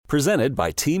Presented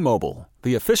by T-Mobile,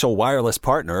 the official wireless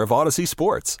partner of Odyssey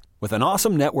Sports. With an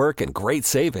awesome network and great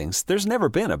savings, there's never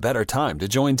been a better time to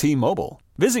join T-Mobile.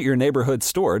 Visit your neighborhood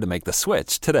store to make the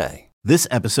switch today. This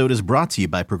episode is brought to you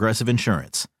by Progressive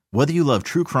Insurance. Whether you love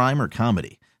true crime or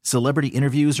comedy, celebrity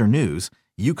interviews or news,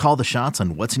 you call the shots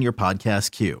on what's in your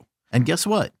podcast queue. And guess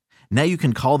what? Now you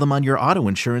can call them on your auto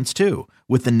insurance too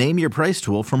with the Name Your Price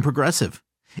tool from Progressive.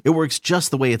 It works just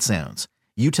the way it sounds.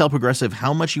 You tell Progressive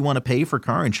how much you want to pay for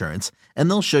car insurance, and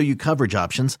they'll show you coverage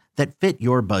options that fit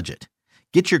your budget.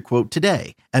 Get your quote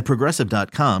today at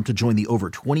Progressive.com to join the over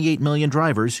 28 million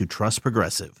drivers who trust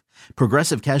Progressive.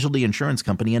 Progressive Casualty Insurance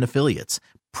Company and Affiliates.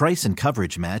 Price and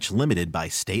coverage match limited by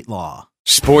state law.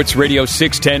 Sports Radio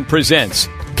 610 presents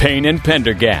Payne and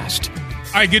Pendergast.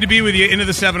 All right, good to be with you into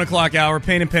the 7 o'clock hour.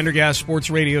 Payne and Pendergast, Sports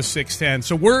Radio 610.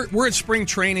 So we're at spring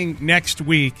training next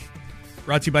week.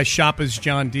 Brought to you by Shoppa's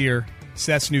John Deere.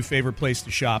 Seth's new favorite place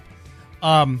to shop.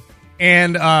 And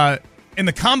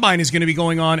the Combine is going to be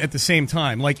going on at the same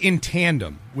time, like in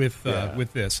tandem with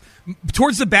this.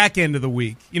 Towards the back end of the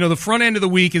week. You know, the front end of the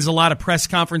week is a lot of press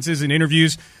conferences and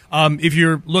interviews. If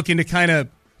you're looking to kind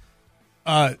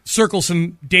of circle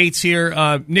some dates here,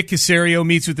 Nick Caserio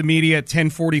meets with the media at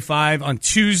 10:45 on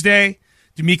Tuesday.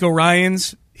 DeMeco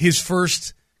Ryans, his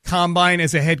first Combine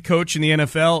as a head coach in the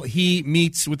NFL, he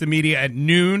meets with the media at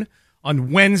noon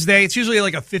on Wednesday. It's usually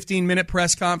like a 15-minute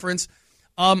press conference.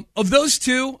 Of those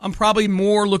two, I'm probably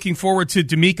more looking forward to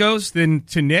DeMeco's than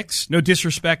to Nick's. No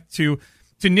disrespect to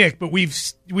Nick, but we've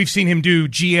seen him do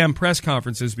GM press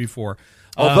conferences before.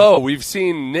 Although we've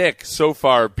seen Nick so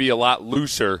far be a lot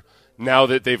looser now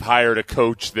that they've hired a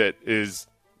coach that is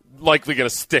likely going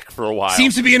to stick for a while.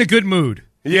 Seems to be in a good mood.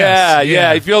 Yeah,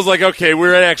 Yes. He feels like, okay,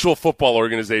 we're an actual football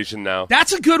organization now.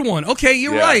 That's a good one. Okay,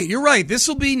 you're right. This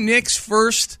will be Nick's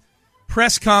first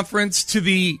press conference to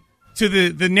the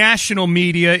national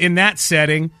media in that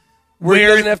setting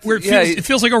where it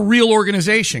feels like a real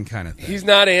organization kind of thing. He's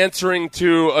not answering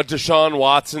to a Deshaun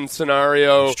Watson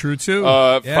scenario. It's true, too.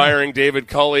 Firing David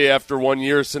Culley after 1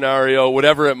 year scenario,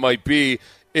 whatever it might be.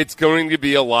 It's going to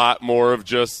be a lot more of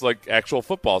just like actual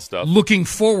football stuff. Looking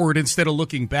forward instead of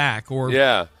looking back or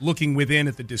looking within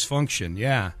at the dysfunction.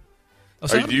 Yeah.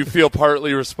 Do you feel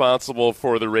partly responsible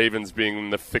for the Ravens being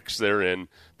in the fix they're in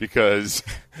because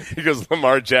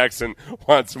Lamar Jackson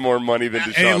wants more money than Deshaun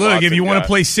Watson? Hey, look, if you want to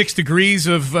play 6 degrees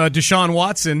of Deshaun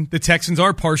Watson, the Texans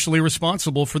are partially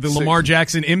responsible for the Lamar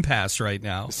Jackson impasse right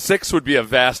now. 6 would be a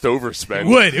vast overspend.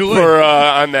 It would.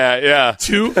 On that, yeah.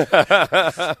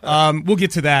 2? We'll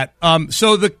get to that.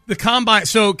 So the Combine,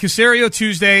 so Caserio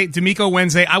Tuesday, DeMeco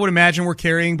Wednesday. I would imagine we're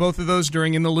carrying both of those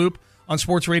during In the Loop on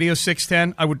Sports Radio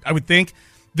 610. I would think.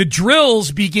 The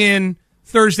drills begin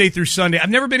Thursday through Sunday. I've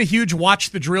never been a huge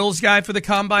watch the drills guy for the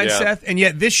Combine, Seth, and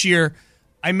yet this year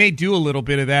I may do a little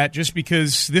bit of that just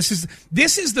because this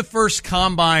is the first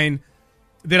Combine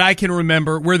that I can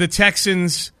remember where the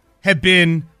Texans have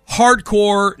been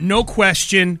hardcore, no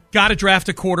question, got to draft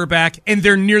a quarterback, and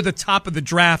they're near the top of the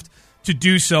draft to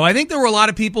do so. I think there were a lot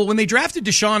of people, when they drafted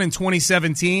Deshaun in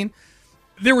 2017,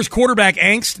 there was quarterback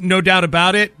angst, no doubt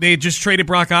about it. They had just traded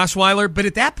Brock Osweiler, but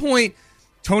at that point,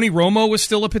 Tony Romo was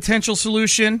still a potential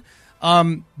solution.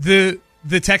 The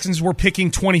Texans were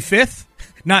picking 25th,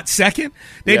 not second.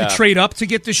 They had to trade up to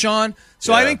get Deshaun.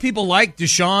 So I think people like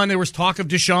Deshaun. There was talk of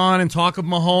Deshaun and talk of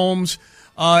Mahomes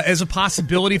as a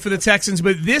possibility for the Texans.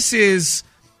 But this is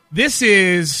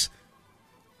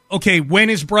okay,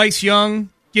 when is Bryce Young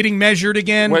getting measured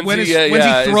again? When's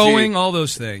he throwing? All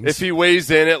those things. If he weighs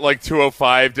in at like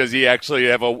 205, does he actually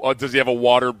have a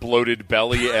water bloated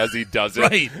belly as he does it?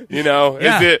 Right. You know,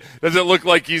 does it look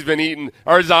like he's been eating?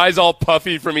 Are his eyes all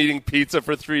puffy from eating pizza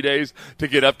for 3 days to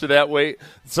get up to that weight?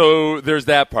 So there's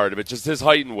that part of it, just his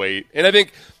height and weight. And I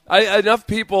think enough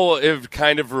people have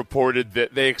kind of reported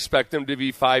that they expect him to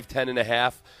be 5'10" and a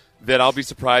half. That I'll be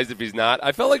surprised if he's not.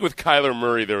 I felt like with Kyler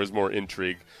Murray there was more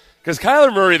intrigue. Because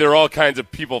Kyler Murray, there are all kinds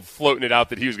of people floating it out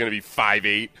that he was going to be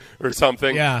 5'8" or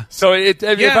something. Yeah. So if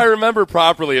I remember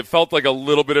properly, it felt like a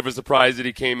little bit of a surprise that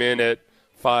he came in at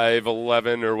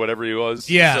 5'11" or whatever he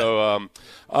was. Yeah. So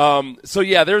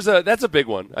that's a big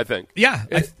one, I think. Yeah,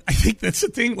 I think that's the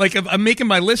thing. Like, I'm making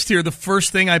my list here. The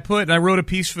first thing I put, and I wrote a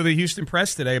piece for the Houston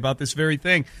Press today about this very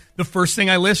thing. The first thing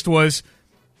I list was,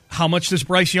 how much does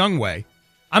Bryce Young weigh?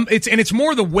 It's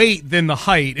more the weight than the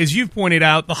height. As you've pointed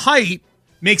out, the height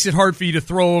makes it hard for you to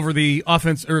throw over the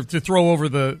offense or to throw over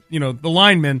the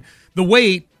lineman. The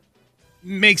weight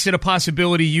makes it a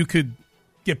possibility you could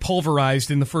get pulverized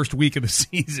in the first week of the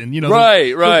season.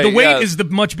 Right. The weight is the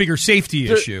much bigger safety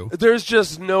issue. There's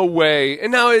just no way.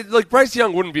 And now, Bryce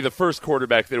Young wouldn't be the first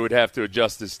quarterback that would have to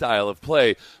adjust his style of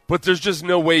play, but there's just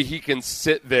no way he can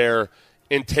sit there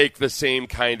and take the same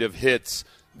kind of hits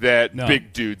that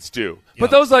big dudes do.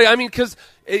 But those, because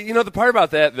the part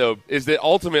about that, though, is that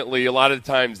ultimately a lot of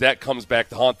the times that comes back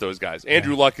to haunt those guys.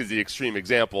 Andrew Luck is the extreme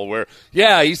example where,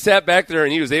 he sat back there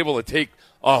and he was able to take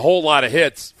a whole lot of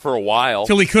hits for a while.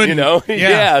 Till he couldn't.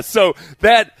 So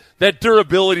that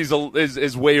durability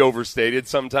is way overstated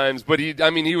sometimes, but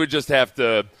he would just have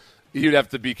to – you'd have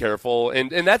to be careful.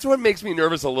 And that's what makes me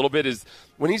nervous a little bit is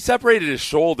when he separated his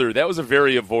shoulder, that was a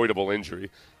very avoidable injury.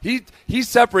 He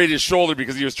separated his shoulder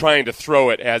because he was trying to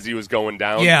throw it as he was going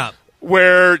down. Yeah.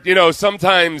 Where,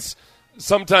 sometimes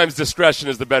discretion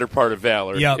is the better part of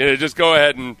valor. Yep. Just go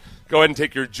ahead and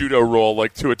take your judo roll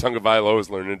like Tua Tagovailoa is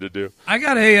learning to do. I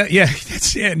got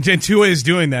and Tua is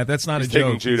doing that. That's not a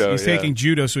joke. Judo, He's taking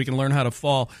judo so he can learn how to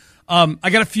fall. I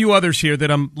got a few others here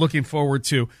that I'm looking forward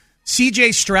to.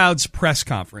 C.J. Stroud's press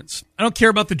conference. I don't care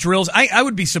about the drills. I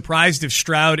would be surprised if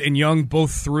Stroud and Young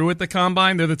both threw at the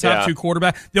combine. They're the top two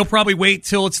quarterbacks. They'll probably wait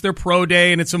till it's their pro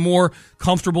day and it's a more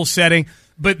comfortable setting.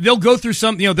 But they'll go through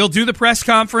they'll do the press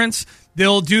conference.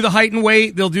 They'll do the height and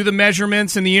weight. They'll do the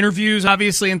measurements and the interviews,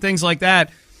 obviously, and things like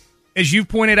that. As you've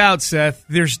pointed out, Seth,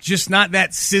 there's just not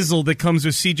that sizzle that comes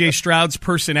with C.J. Stroud's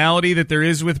personality that there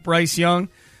is with Bryce Young.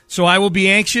 So I will be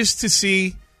anxious to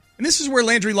see. And this is where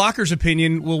Landry Locker's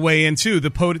opinion will weigh in, too,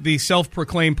 the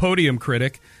self-proclaimed podium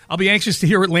critic. I'll be anxious to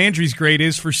hear what Landry's grade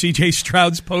is for C.J.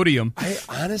 Stroud's podium. I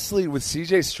honestly, with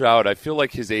C.J. Stroud, I feel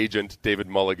like his agent, David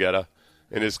Mulligetta,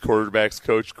 and his quarterbacks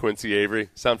coach, Quincy Avery,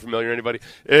 sound familiar, anybody?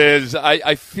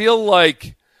 I feel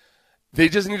like they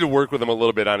just need to work with him a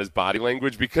little bit on his body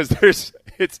language because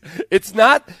it's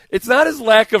not his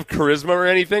lack of charisma or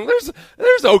anything.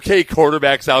 There's okay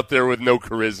quarterbacks out there with no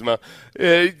charisma.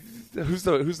 Who's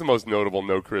the most notable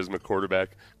no charisma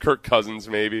quarterback? Kirk Cousins,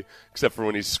 maybe, except for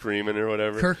when he's screaming or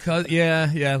whatever. Kirk Cousins, yeah.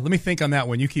 Let me think on that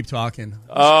one. You keep talking.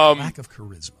 Lack of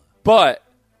charisma. But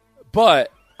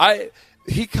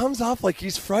he comes off like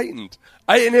he's frightened,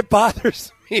 and it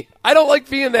bothers me. I don't like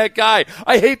being that guy.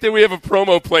 I hate that we have a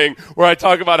promo playing where I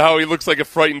talk about how he looks like a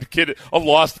frightened kid, a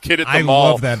lost kid at the mall.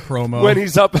 I love that promo. When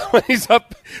he's up,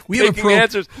 taking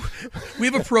answers. We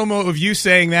have a promo of you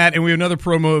saying that, and we have another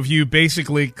promo of you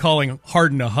basically calling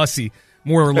Harden a hussy,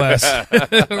 more or less.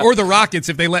 Or the Rockets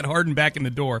if they let Harden back in the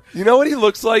door. You know what he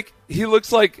looks like? He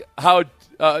looks like how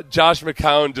Josh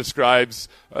McCown describes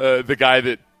the guy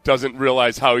that doesn't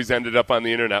realize how he's ended up on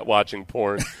the internet watching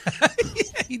porn.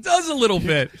 Yeah, he does a little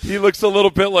bit. He looks a little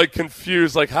bit like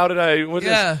confused, like how did I? What is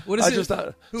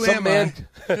it? Who am I?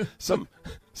 Some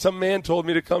man told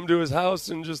me to come to his house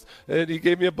and he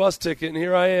gave me a bus ticket and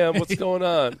here I am. What's going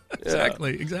on?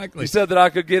 Exactly. He said that I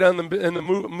could get in the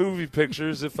movie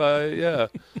pictures if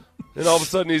and all of a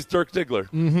sudden he's Dirk Diggler.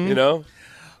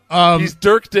 Mm-hmm. He's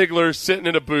Dirk Diggler sitting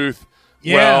in a booth.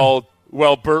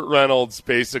 Well, Burt Reynolds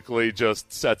basically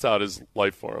just sets out his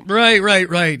life for him.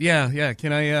 Right. Yeah.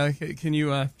 Can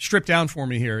you strip down for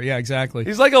me here? Yeah, exactly.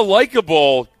 He's like a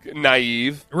likable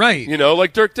naive. Right.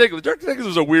 Like Dirk Diggler. Dirk Diggler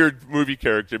was a weird movie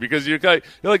character because you're like,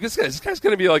 this guy's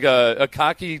going to be like a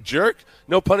cocky jerk,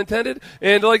 no pun intended.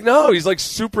 And no, he's like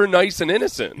super nice and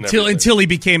innocent. Until he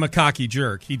became a cocky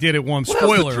jerk. He did it once.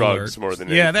 Spoiler drugs alert. More than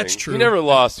anything. Yeah, that's true. He never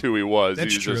lost who he was.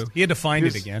 That's true. He had to find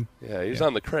it again. Yeah, he was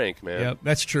on the crank, man. Yeah,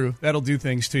 that's true. That'll do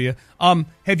things to you.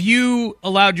 Have you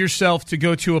allowed yourself to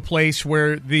go to a place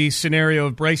where the scenario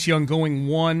of Bryce Young going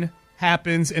 1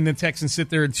 happens and the Texans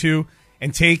sit there at 2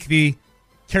 and take the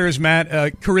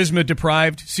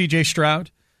charisma-deprived C.J. Stroud?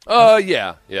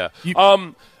 Yeah.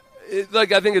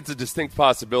 I think it's a distinct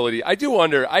possibility. I do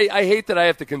wonder. I hate that I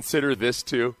have to consider this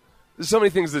too. There's so many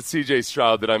things that C.J.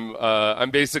 Stroud that I'm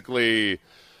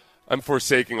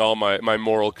forsaking all my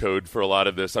moral code for a lot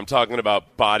of this. I'm talking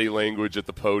about body language at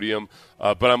the podium,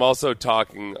 but I'm also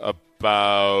talking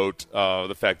about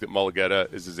the fact that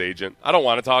Mulligetta is his agent. I don't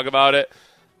want to talk about it,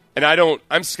 and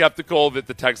I'm skeptical that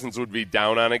the Texans would be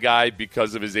down on a guy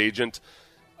because of his agent.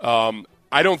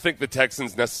 I don't think the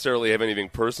Texans necessarily have anything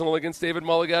personal against David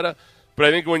Mulligetta, but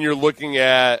I think when you're looking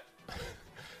at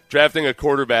drafting a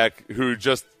quarterback who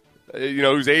just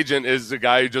whose agent is a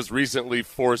guy who just recently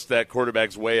forced that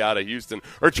quarterback's way out of Houston,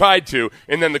 or tried to,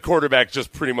 and then the quarterback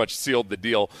just pretty much sealed the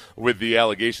deal with the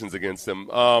allegations against him.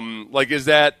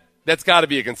 That's got to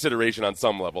be a consideration on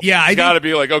some level. Yeah, it's got to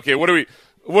be like, okay, what are we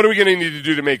going to need to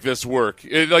do to make this work?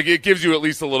 It gives you at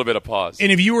least a little bit of pause.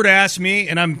 And if you were to ask me,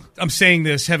 and I'm saying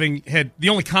this having had the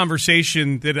only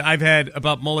conversation that I've had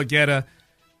about Mulligetta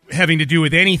having to do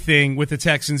with anything with the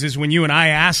Texans is when you and I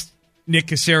asked Nick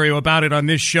Caserio about it on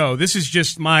this show. This is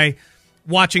just my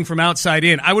watching from outside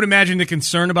in. I would imagine the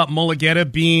concern about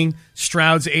Mulugheta being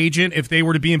Stroud's agent if they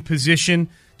were to be in position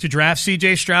to draft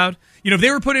C.J. Stroud. If they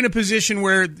were put in a position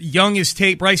where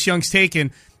Bryce Young's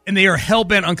taken, and they are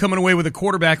hell-bent on coming away with a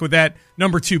quarterback with that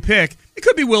number 2 pick, it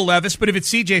could be Will Levis, but if it's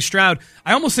C.J. Stroud,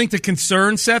 I almost think the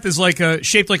concern, Seth, is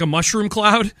shaped like a mushroom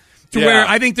cloud where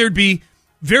I think there'd be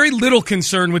very little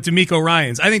concern with D'Amico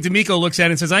Ryans. I think D'Amico looks at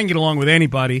it and says, I can get along with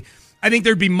anybody. I think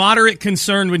there'd be moderate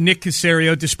concern with Nick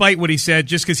Caserio, despite what he said,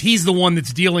 just because he's the one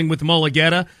that's dealing with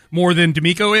Mulugheta more than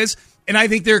D'Amico is. And I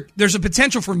think there's a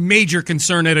potential for major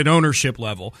concern at an ownership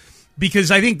level,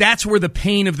 because I think that's where the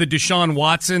pain of the Deshaun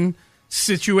Watson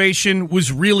situation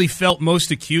was really felt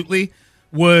most acutely,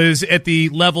 was at the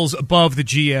levels above the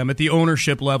GM, at the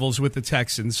ownership levels with the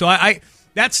Texans. So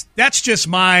that's just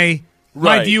my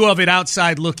view of it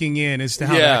outside looking in as to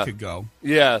how that could go.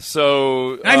 Yeah,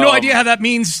 so I have no idea how that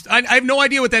means. I have no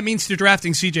idea what that means to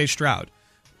drafting C.J. Stroud.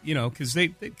 Because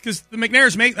the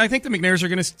McNairs I think the McNairs are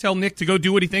going to tell Nick to go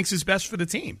do what he thinks is best for the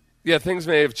team. Yeah, things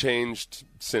may have changed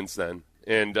since then,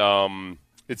 and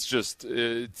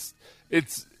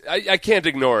I can't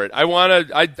ignore it.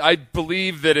 I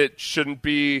believe that it shouldn't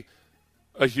be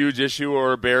a huge issue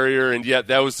or a barrier, and yet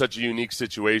that was such a unique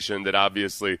situation that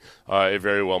obviously it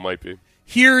very well might be.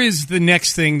 Here is the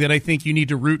next thing that I think you need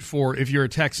to root for if you're a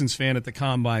Texans fan at the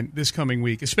Combine this coming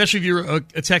week, especially if you're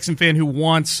a Texan fan who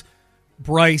wants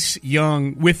Bryce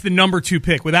Young with the number 2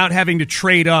 pick without having to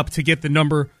trade up to get the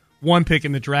number 1 pick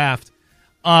in the draft.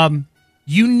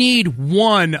 You need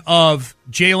one of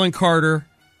Jalen Carter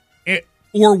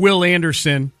or Will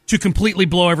Anderson to completely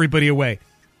blow everybody away.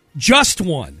 Just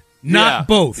one, not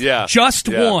both. Yeah. Just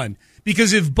one.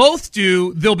 Because if both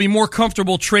do, they'll be more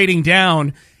comfortable trading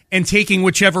down and taking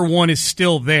whichever one is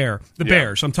still there. The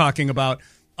Bears, I'm talking about.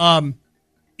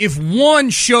 If one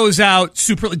shows out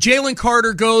super, Jalen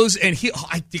Carter goes and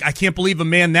I can't believe a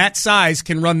man that size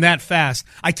can run that fast.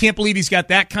 I can't believe he's got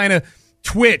that kind of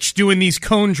twitch doing these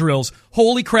cone drills.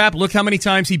 Holy crap, look how many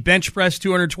times he bench pressed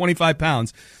 225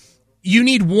 pounds. You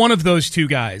need one of those two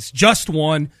guys, just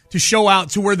one, to show out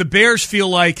to where the Bears feel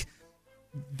like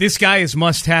this guy is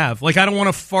must-have. I don't want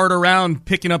to fart around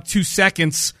picking up 2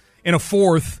 seconds in a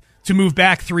fourth to move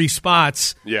back 3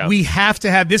 spots. Yeah. We have to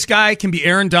have this guy can be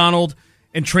Aaron Donald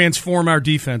and transform our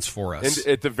defense for us. And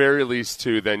at the very least,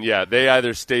 too, then they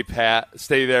either stay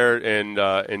there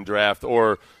and draft,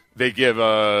 or they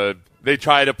they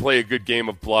try to play a good game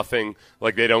of bluffing,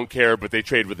 like they don't care, but they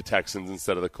trade with the Texans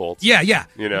instead of the Colts. Yeah.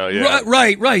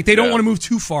 Right. They don't want to move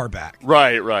too far back.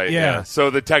 Right. Yeah. So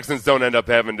the Texans don't end up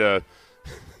having to.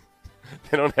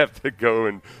 They don't have to go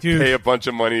and pay a bunch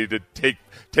of money to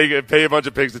pay a bunch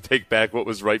of picks to take back what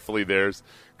was rightfully theirs,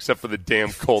 except for the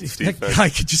damn Colts defense. That guy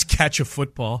could just catch a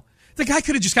football. The guy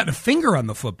could have just gotten a finger on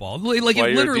the football. It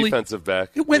literally defensive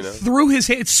back. It went through his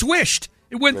hand. It swished.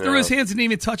 It went through his hands and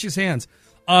didn't even touch his hands.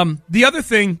 The other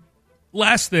thing,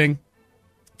 last thing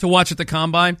to watch at the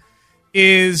Combine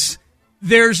is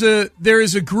there is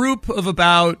a group of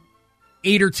about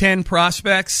 8 or 10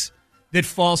 prospects that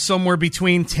fall somewhere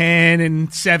between 10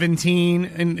 and 17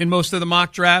 in most of the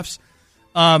mock drafts.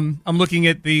 I'm looking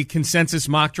at the consensus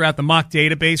mock draft, the mock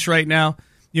database right now.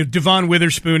 Devon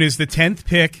Witherspoon is the 10th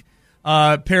pick.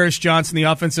 Paris Johnson, the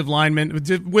offensive lineman.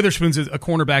 Witherspoon's a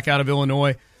cornerback out of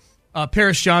Illinois.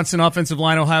 Paris Johnson, offensive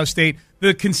line, Ohio State.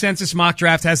 The consensus mock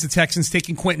draft has the Texans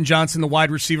taking Quentin Johnson, the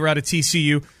wide receiver out of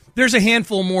TCU. There's a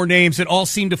handful more names that all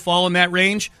seem to fall in that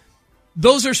range.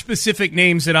 Those are specific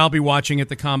names that I'll be watching at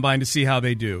the Combine to see how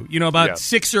they do.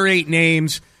 6 or 8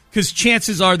 names, because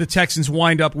chances are the Texans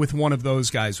wind up with one of those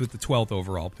guys with the 12th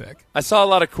overall pick. I saw a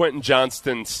lot of Quentin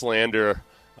Johnston slander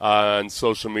on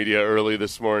social media early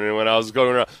this morning when I was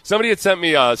going around. Somebody had sent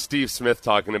me Steve Smith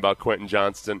talking about Quentin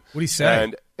Johnston. What did he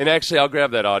say? And actually, I'll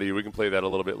grab that audio. We can play that a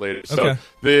little bit later. Okay. So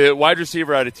the wide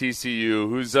receiver out of TCU,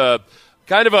 who's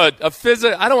kind of a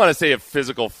physical, I don't want to say a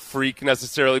physical freak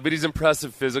necessarily, but he's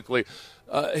impressive physically.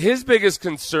 His biggest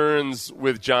concerns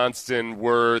with Johnston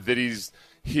were that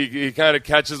he kind of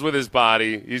catches with his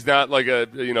body. He's not like a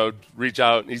reach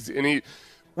out.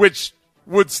 Which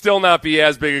would still not be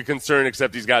as big a concern,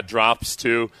 except he's got drops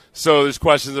too. So there's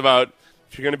questions about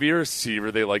if you're going to be a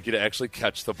receiver, they like you to actually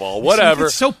catch the ball. Whatever.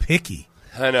 It's so picky.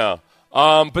 I know.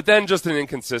 But then just an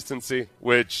inconsistency,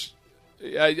 which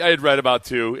I had read about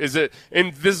too.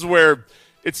 And this is where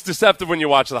it's deceptive when you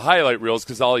watch the highlight reels,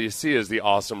 because all you see is the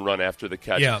awesome run after the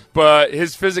catch. Yeah. But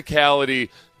his physicality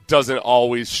doesn't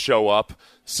always show up.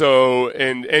 So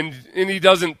and he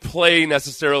doesn't play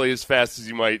necessarily as fast as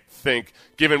you might think,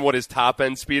 given what his top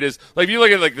end speed is. Like if you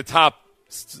look at the top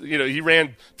he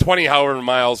ran 20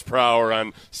 miles per hour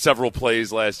on several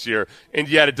plays last year, and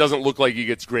yet it doesn't look like he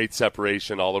gets great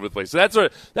separation all over the place. So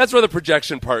that's where the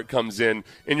projection part comes in,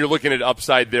 and you're looking at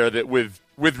upside there that with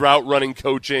route running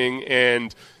coaching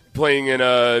and playing in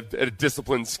a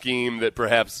disciplined scheme that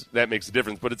perhaps that makes a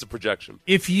difference, but it's a projection.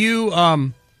 If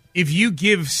you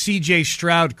give C.J.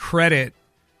 Stroud credit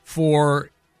for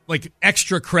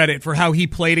extra credit for how he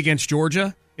played against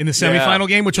Georgia in the semifinal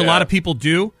game, which a lot of people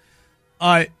do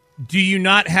you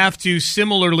not have to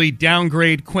similarly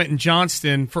downgrade Quentin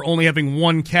Johnston for only having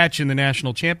one catch in the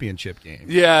national championship game?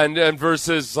 Yeah, and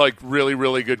versus really,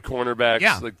 really good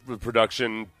cornerbacks, like the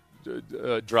production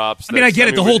drops. I get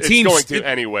it. The whole team going to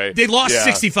anyway. They lost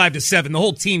 65-7. The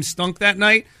whole team stunk that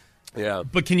night. Yeah,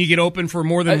 but can you get open for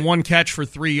more than one catch for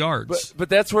 3 yards? But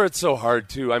that's where it's so hard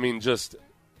too. I mean,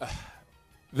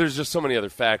 there's just so many other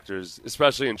factors,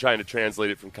 especially in trying to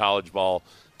translate it from college ball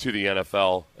to the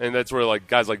NFL, and that's where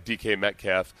guys like DK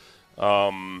Metcalf.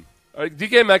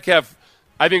 DK Metcalf,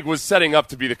 I think, was setting up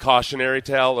to be the cautionary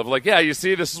tale of you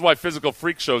see, this is why physical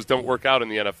freak shows don't work out in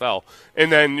the NFL.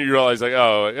 And then you realize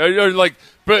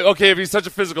but okay, if he's such a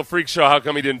physical freak show, how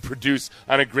come he didn't produce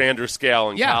on a grander scale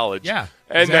in college? Yeah,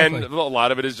 and then a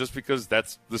lot of it is just because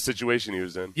that's the situation he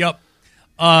was in. Yep.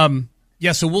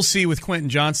 So we'll see with Quentin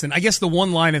Johnston. I guess the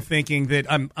one line of thinking that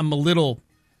I'm a little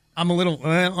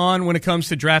on when it comes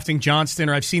to drafting Johnston,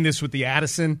 or I've seen this with the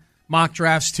Addison mock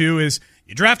drafts too, is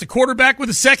you draft a quarterback with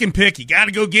a second pick, you got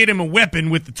to go get him a weapon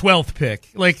with the 12th pick.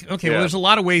 Well, there's a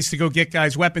lot of ways to go get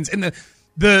guys weapons. And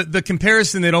the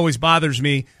comparison that always bothers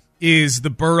me is the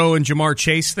Burrow and Jamar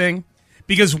Chase thing.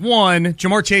 Because one,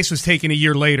 Jamar Chase was taken a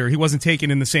year later. He wasn't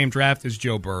taken in the same draft as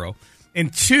Joe Burrow.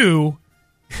 And two,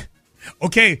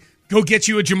 okay, go get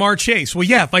you a Jamar Chase. Well,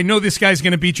 yeah, if I know this guy's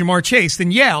going to beat Jamar Chase,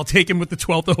 then I'll take him with the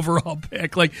 12th overall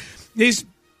pick.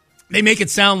 They make it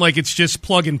sound like it's just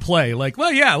plug and play.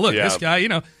 This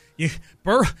guy,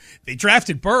 Burrow, they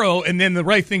drafted Burrow, and then the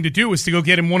right thing to do was to go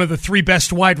get him one of the 3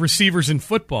 best wide receivers in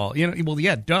football.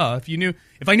 Duh.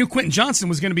 If I knew Quentin Johnston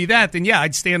was going to be that, then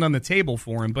I'd stand on the table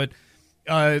for him. But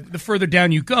the further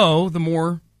down you go, the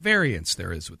more variance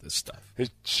there is with this stuff.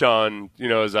 Sean,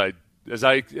 as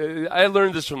I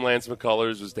learned this from Lance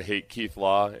McCullers, was to hate Keith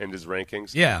Law and his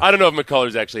rankings. Yeah. I don't know if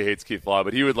McCullers actually hates Keith Law,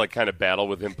 but he would kind of battle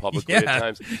with him publicly at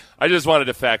times. I just wanted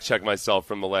to fact check myself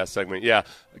from the last segment. Yeah.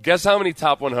 Guess how many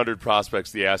top 100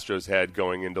 prospects the Astros had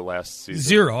going into last season?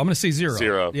 0. I'm going to say 0.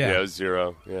 0. Yeah, it was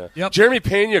 0. Yeah. Yep. Jeremy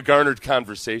Pena garnered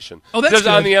conversation. Oh, that's just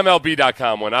good. on the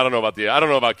MLB.com one. I don't know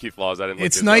about Keith Law's. I didn't.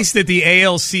 It's nice that the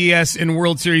ALCS and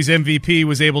World Series MVP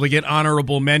was able to get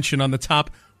honorable mention on the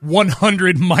top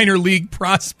 100 minor league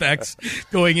prospects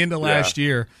going into last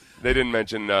year. They didn't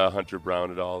mention Hunter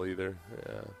Brown at all either.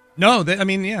 Yeah. No,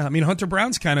 Hunter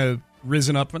Brown's kind of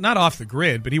risen up, but not off the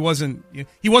grid. But he wasn't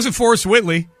Forrest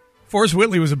Whitley. Forrest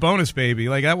Whitley was a bonus baby.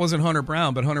 That wasn't Hunter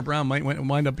Brown, but Hunter Brown might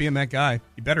wind up being that guy.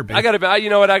 He better be. I got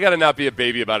to not be a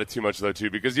baby about it too much though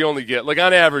too, because you only get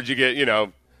on average you get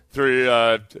 3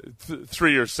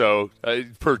 or so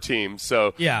per team.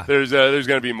 So there's going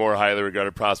to be more highly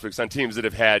regarded prospects on teams that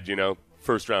have had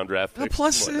first round draft picks.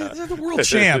 Plus, they're the world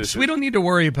champs. We don't need to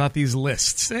worry about these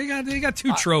lists. They got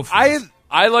 2 trophies.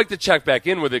 I like to check back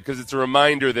in with it because it's a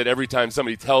reminder that every time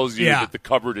somebody tells you that the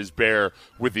cupboard is bare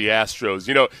with the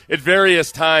Astros, at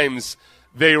various times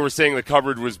they were saying the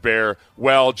cupboard was bare.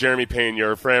 Well, Jeremy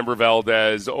Pena or Framber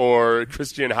Valdez or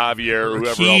Christian Javier or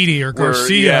whoever Keedy else.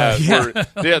 Or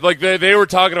Garcia. They were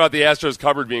talking about the Astros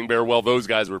cupboard being bare. Well, those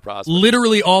guys were prospects.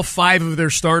 Literally all 5 of their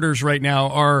starters right now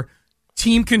are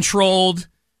team-controlled,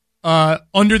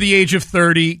 under the age of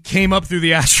 30, came up through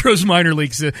the Astros minor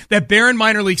leagues. That barren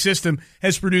minor league system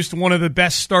has produced one of the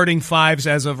best starting 5s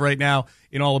as of right now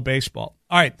in all of baseball.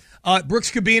 All right, Brooks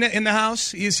Cabina in the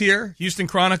house. He is here. Houston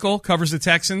Chronicle, covers the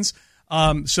Texans.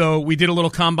 So we did a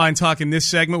little combine talk in this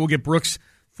segment. We'll get Brooks'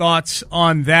 thoughts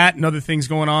on that and other things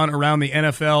going on around the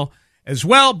NFL as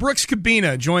well. Brooks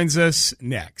Cabina joins us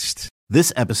next.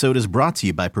 This episode is brought to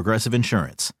you by Progressive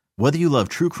Insurance. Whether you love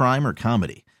true crime or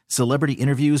comedy, celebrity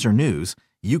interviews or news,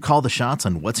 you call the shots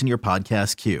on what's in your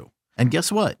podcast queue. And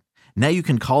guess what? Now you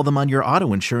can call them on your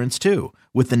auto insurance too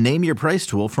with the Name Your Price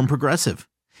tool from Progressive.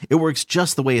 It works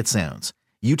just the way it sounds.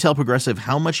 You tell Progressive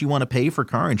how much you want to pay for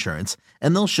car insurance,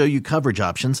 and they'll show you coverage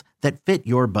options that fit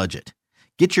your budget.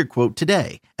 Get your quote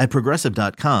today at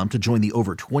Progressive.com to join the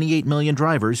over 28 million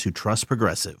drivers who trust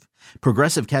Progressive.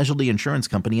 Progressive Casualty Insurance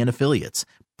Company and Affiliates.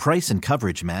 Price and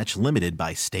coverage match limited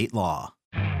by state law.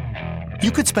 You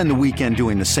could spend the weekend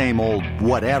doing the same old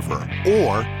whatever,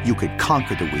 or you could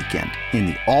conquer the weekend in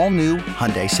the all-new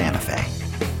Hyundai Santa Fe.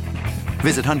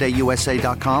 Visit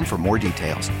HyundaiUSA.com for more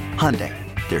details. Hyundai,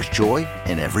 There's joy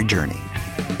in every journey.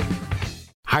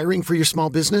 Hiring for your small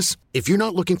business? If you're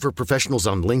not looking for professionals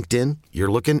on LinkedIn,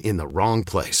 you're looking in the wrong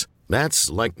place. That's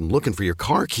like looking for your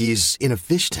car keys in a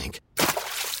fish tank.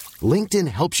 LinkedIn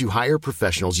helps you hire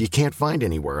professionals you can't find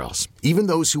anywhere else, even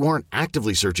those who aren't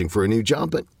actively searching for a new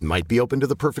job but might be open to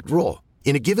the perfect role.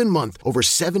 In a given month, over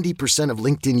 70% of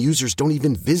LinkedIn users don't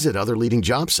even visit other leading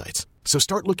job sites. So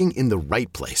start looking in the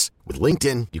right place. With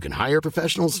LinkedIn, you can hire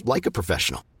professionals like a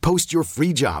professional. Post your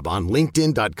free job on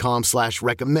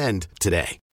linkedin.com/recommend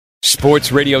today.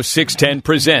 Sports Radio 610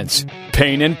 presents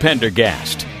Payne and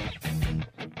Pendergast.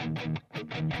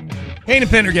 Payne and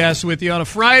Pendergast with you on a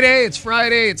Friday. It's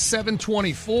Friday. It's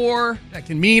 7:24. That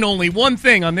can mean only one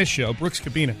thing on this show. Brooks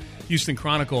Cabina, Houston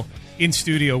Chronicle, in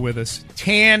studio with us,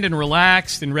 tanned and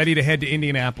relaxed and ready to head to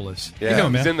Indianapolis. Yeah, How you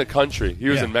doing, he's man? in the country. He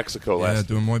was in Mexico last Yeah,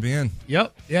 doing muy bien.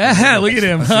 Yep. Yeah, look at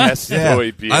him. Huh? Yes, muy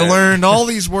bien. I learned all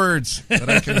these words that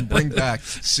I can bring back.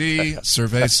 Si,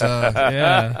 cerveza.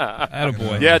 Yeah,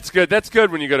 attaboy. Yeah, it's good. That's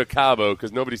good when you go to Cabo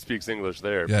because nobody speaks English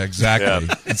there. Yeah, exactly.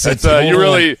 Yeah. It's You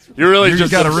really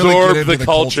just gotta really absorb get into the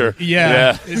culture.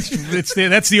 Yeah. It's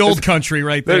that's the old country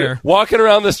right there. Walking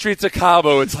around the streets of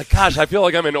Cabo, it's like, gosh, I feel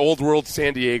like I'm in old world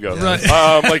San Diego. Right.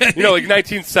 Like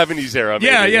 1970s era.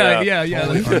 Maybe. Yeah.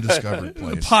 totally undiscovered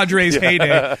place. Padres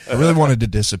heyday. I really wanted to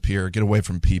disappear, get away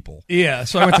from people. Yeah,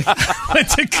 so I went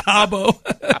to Cabo.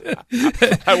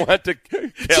 I went to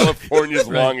California's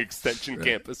Long Extension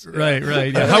campus. Right.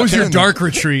 Yeah. How was your dark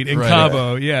retreat in Right.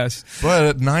 Cabo? Yes. But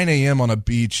at 9 a.m. on a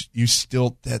beach, you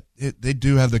still they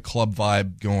do have the club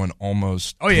vibe going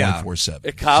almost 24/7.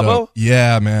 At Cabo? So,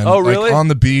 yeah, man. Oh, really? Like on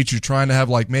the beach, you're trying to have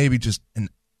like maybe just an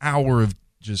hour of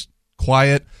just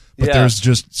quiet, but Yeah. there's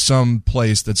just some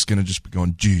place that's going to just be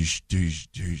going, geesh.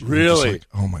 Really? Like,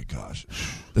 oh my gosh.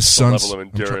 The The sun's level of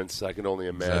endurance, I can only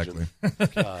imagine.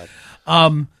 Exactly.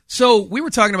 God. So we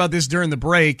were talking about this during the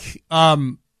break.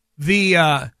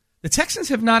 The Texans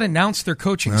have not announced their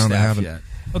coaching No, they staff haven't. yet.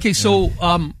 Okay, so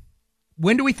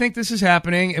when do we think this is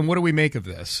happening, and what do we make of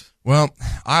this? Well,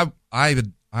 I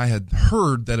had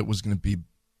heard that it was going to be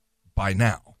by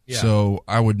now. Yeah. So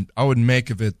I would make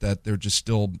of it that they're just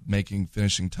still making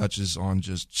finishing touches on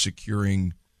just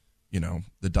securing,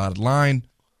 the dotted line.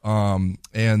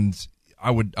 And I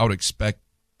would expect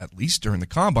at least during the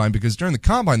combine, because during the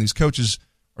combine these coaches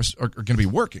are going to be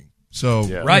working. So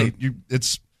Right.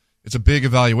 It's a big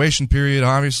evaluation period,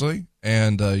 obviously,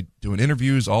 and doing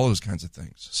interviews, all those kinds of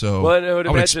things. So Well, I would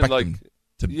imagine, expect like, them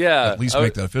to yeah, at least I would-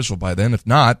 make that official by then. If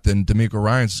not, then D'Amico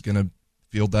Ryans is going to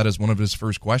field that as one of his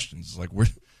first questions. It's like,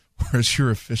 where's your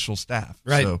official staff?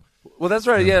 Right. So, Well, that's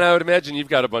right. Yeah, and I would imagine you've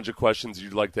got a bunch of questions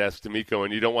you'd like to ask D'Amico,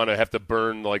 and you don't want to have to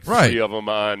burn like three Right. of them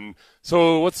on.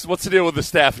 So what's the deal with the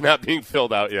staff not being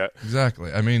filled out yet?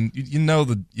 exactly. I mean, you know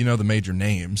the major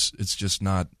names. It's just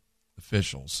not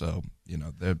official. So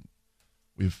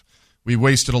we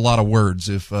wasted a lot of words.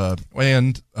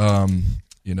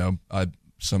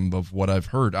 Some of what I've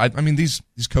heard. I mean, these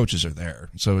coaches are there,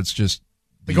 so it's just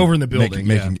Like over in the building,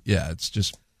 it's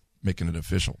just making it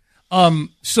official.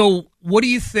 So what do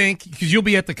you think? Because you'll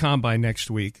be at the combine next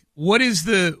week. What is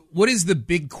the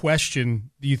big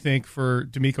question, do you think, for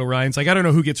D'Amico Ryans? Like, I don't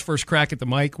know who gets first crack at the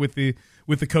mic with the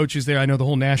coaches there. I know the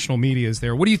whole national media is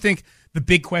there. What do you think the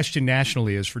big question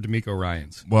nationally is for D'Amico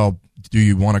Ryans? Well, do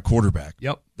you want a quarterback?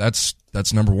 Yep. That's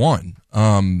number one.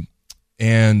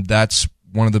 And that's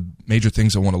one of the major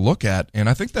things I want to look at. And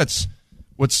I think that's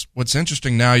what's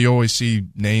interesting now. You always see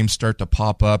names start to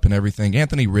pop up and everything.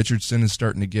 Anthony Richardson is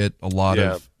starting to get a lot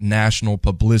of national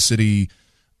publicity.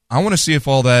 I want to see if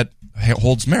all that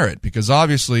holds merit, because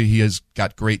obviously he has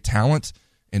got great talent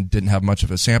and didn't have much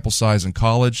of a sample size in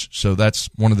college. So that's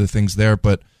one of the things there.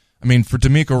 But I mean, for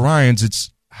D'Amico Ryans,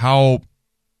 it's how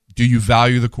do you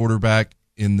value the quarterback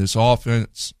in this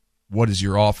offense? What does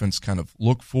your offense kind of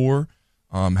look for?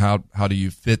 How do you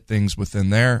fit things within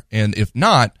there? And if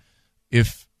not,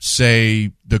 if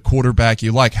say the quarterback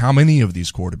you like, how many of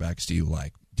these quarterbacks do you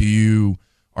like?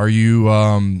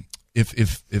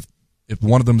 If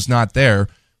one of them's not there,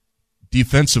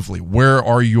 defensively, where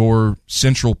are your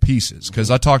central pieces? Because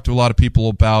I talked to a lot of people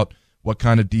about what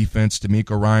kind of defense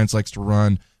D'Amico Ryans likes to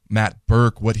run, Matt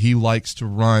Burke, what he likes to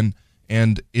run,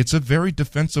 and it's a very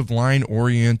defensive line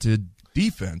oriented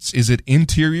defense. Is it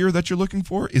interior that you're looking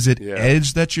for? Is it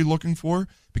edge that you're looking for?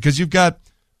 Because you've got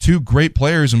two great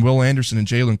players in Will Anderson and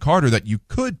Jalen Carter that you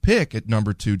could pick at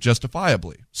number 2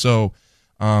 justifiably. So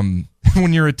when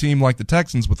you're a team like the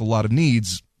Texans with a lot of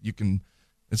needs, it's going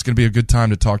to be a good time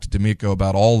to talk to D'Amico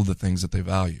about all of the things that they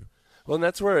value. Well, and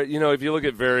that's where, if you look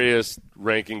at various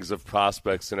rankings of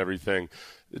prospects and everything,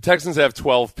 the Texans have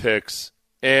 12 picks,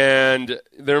 and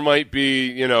there might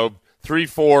be, 3,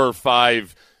 4, or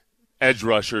 5 edge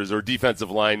rushers or defensive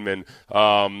linemen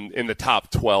in the top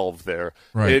 12 there.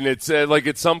 Right. And it's like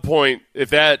at some point,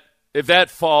 if that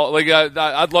fall, like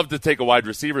I'd love to take a wide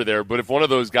receiver there, but if one of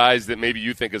those guys that maybe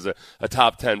you think is a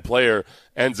top 10 player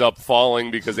ends up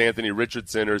falling because Anthony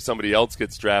Richardson or somebody else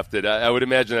gets drafted, I would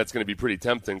imagine that's going to be pretty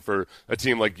tempting for a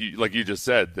team like you just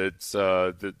said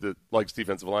that likes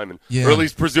defensive linemen, or at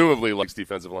least presumably likes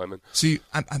defensive linemen. See,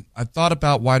 I thought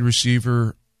about wide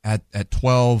receiver at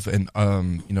 12 and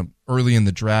early in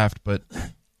the draft, but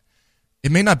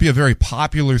it may not be a very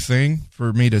popular thing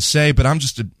for me to say, but I'm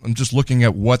just looking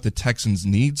at what the Texans'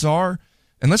 needs are.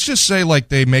 And let's just say like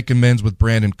they make amends with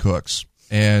Brandon Cooks,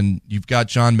 and you've got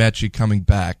John Mechie coming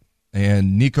back,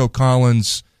 and Nico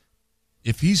Collins,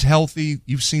 if he's healthy,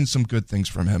 you've seen some good things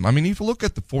from him. I mean, if you look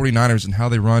at the 49ers and how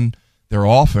they run their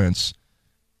offense,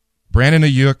 Brandon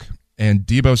Ayuk and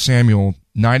Deebo Samuel,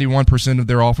 91% of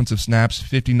their offensive snaps,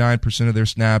 59% of their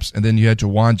snaps, and then you had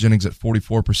Jawan Jennings at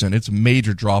 44%. It's a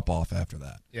major drop-off after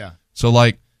that. Yeah. So,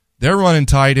 like, they're running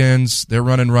tight ends, they're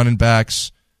running back.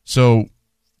 So,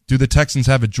 do the Texans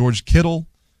have a George Kittle?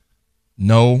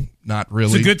 No, not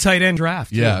really. It's a good tight end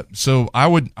draft. Yeah. So, I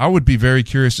would be very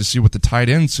curious to see what the tight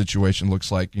end situation looks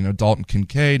like. You know, Dalton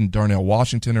Kincaid and Darnell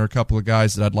Washington are a couple of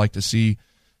guys that I'd like to see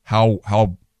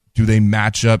how do they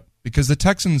match up, because the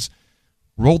Texans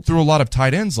rolled through a lot of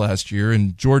tight ends last year,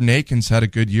 and Jordan Akins had a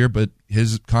good year, but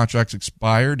his contract's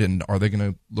expired, and are they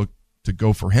going to look to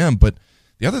go for him? But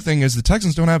the other thing is the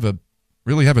Texans don't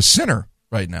really have a center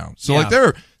right now. So like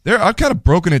I've kind of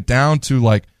broken it down to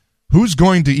like who's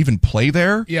going to even play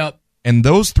there. Yep. And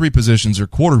those three positions are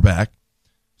quarterback,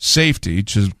 safety,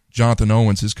 which is Jonathan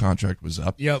Owens, his contract was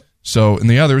up. Yep. So, and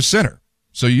the other is center.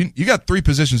 So you got three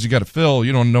positions you got to fill.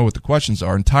 You don't know what the questions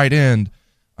are. And tight end,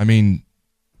 I mean,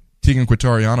 Tegan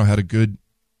Quintariano had a good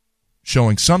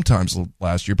showing sometimes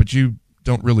last year, but you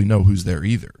don't really know who's there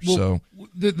either. Well,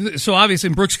 so obviously,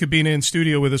 and Brooks could be in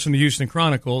studio with us from the Houston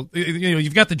Chronicle. You know,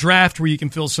 you've got the draft where you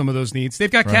can fill some of those needs. They've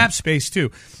got cap space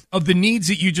too. Of the needs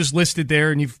that you just listed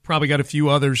there, and you've probably got a few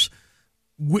others.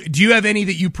 Do you have any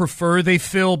that you prefer they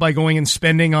fill by going and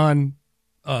spending on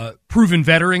proven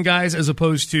veteran guys as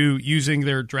opposed to using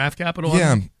their draft capital?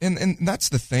 Yeah, and that's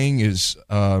the thing is.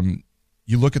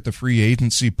 You look at the free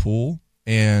agency pool,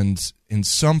 and in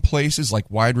some places,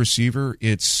 like wide receiver,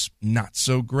 it's not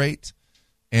so great.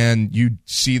 And you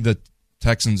see the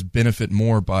Texans benefit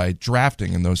more by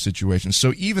drafting in those situations.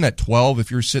 So even at 12, if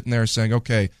you're sitting there saying,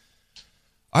 okay,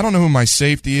 I don't know who my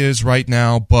safety is right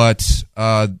now, but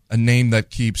a name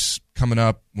that keeps coming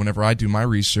up whenever I do my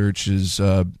research is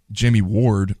Jimmy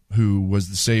Ward, who was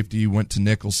the safety, went to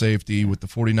nickel safety with the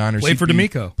 49ers. Played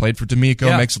for D'Amico.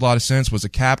 Yeah. Makes a lot of sense, was a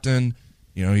captain.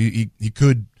 You know, he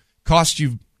could cost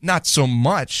you not so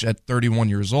much at 31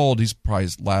 years old. He's probably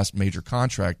his last major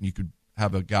contract, and you could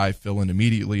have a guy fill in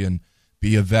immediately and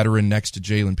be a veteran next to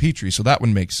Jalen Petrie. So that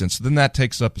would make sense. So then that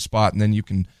takes up a spot, and then you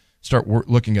can start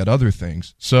looking at other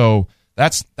things. So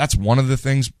that's one of the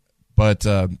things. But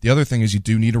the other thing is you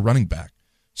do need a running back.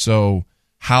 So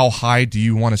how high do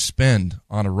you want to spend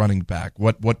on a running back?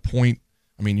 What point?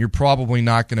 I mean, you're probably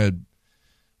not going to.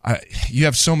 You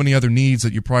have so many other needs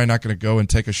that you're probably not going to go and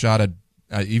take a shot at,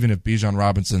 even if Bijan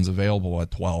Robinson's available at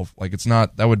 12. Like, it's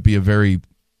not, that would be a very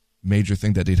major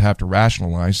thing that they'd have to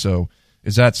rationalize. So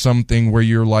is that something where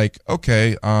you're like,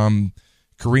 okay,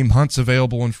 Kareem Hunt's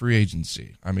available in free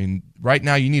agency? I mean, right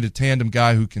now you need a tandem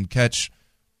guy who can catch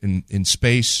in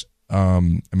space.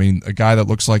 I mean, a guy that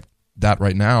looks like that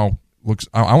right now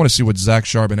I want to see what Zach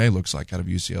Charbonnet looks like out of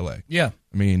UCLA. Yeah.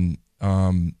 I mean,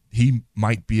 he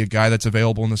might be a guy that's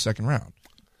available in the second round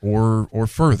or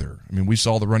further. I mean, we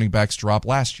saw the running backs drop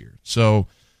last year. So,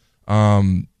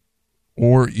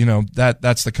 or, you know,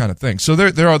 that's the kind of thing. So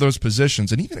there are those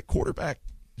positions. And even at quarterback,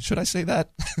 should I say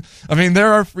that? I mean,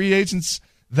 there are free agents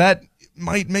that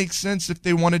might make sense if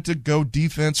they wanted to go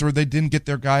defense or they didn't get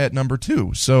their guy at number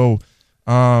 2. So,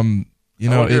 you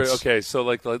know, okay, so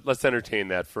like let's entertain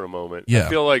that for a moment. Yeah. I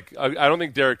feel like I don't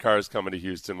think Derek Carr is coming to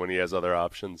Houston when he has other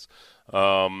options.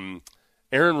 Aaron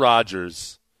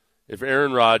Rodgers. If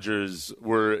Aaron Rodgers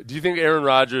do you think Aaron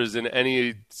Rodgers in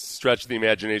any stretch of the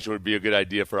imagination would be a good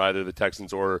idea for either the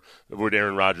Texans, or would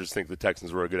Aaron Rodgers think the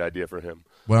Texans were a good idea for him?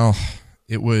 Well,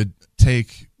 it would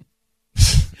take.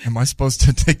 Am I supposed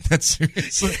to take that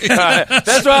seriously?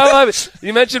 That's why I love it.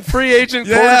 You mentioned free agent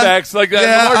quarterbacks like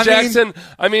Lamar Jackson.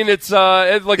 It's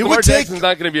like Lamar Jackson's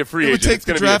not going to be a free agent. It would take it's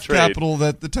going the to be a draft trade. capital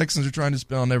that the Texans are trying to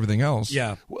spend on everything else.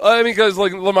 Yeah. I mean, because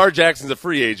like Lamar Jackson's a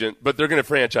free agent, but they're going to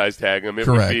franchise tag him. It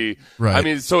Correct. would be. Right. I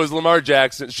mean, so is Lamar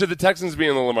Jackson? Should the Texans be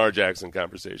in the Lamar Jackson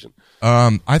conversation?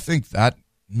 I think that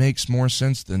makes more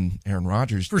sense than Aaron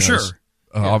Rodgers For does. sure.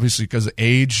 Obviously, because of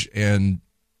age and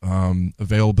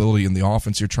availability in the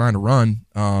offense you're trying to run.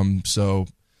 So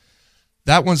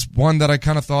that was one that I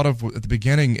kind of thought of at the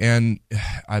beginning. And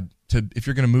if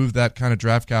you're going to move that kind of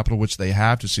draft capital, which they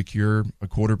have to secure a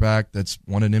quarterback that's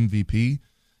won an MVP,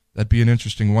 that'd be an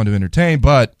interesting one to entertain.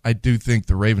 But I do think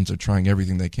the Ravens are trying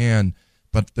everything they can.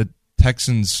 But the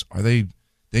Texans, then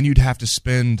you'd have to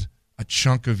spend a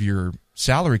chunk of your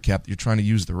salary cap that you're trying to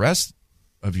use the rest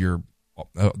of your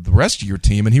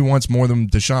team, and he wants more than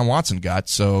Deshaun Watson got.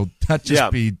 So that'd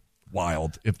just be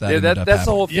wild if that ended up that's happening.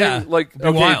 the whole thing. Yeah, like,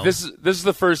 okay, wild. this is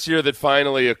the first year that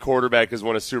finally a quarterback has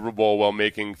won a Super Bowl while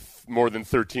making more than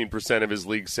 13% of his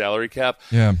league salary cap.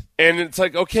 Yeah. And it's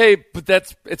like, okay, but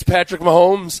it's Patrick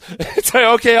Mahomes. It's like,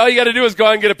 okay, all you got to do is go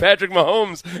out and get a Patrick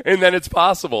Mahomes, and then it's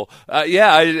possible.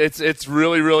 It's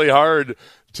really, really hard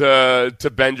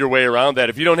to bend your way around that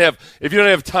if you don't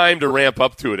have time to ramp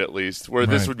up to it, at least, where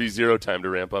this would be zero time to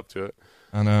ramp up to it.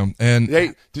 I know. And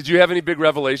hey, did you have any big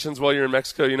revelations while you're in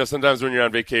Mexico? You know, sometimes when you're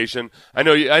on vacation, I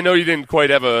know you didn't quite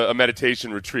have a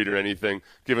meditation retreat or anything,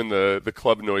 given the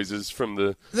club noises from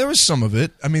the. There was some of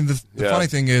it. I mean, the funny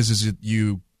thing is that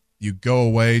you go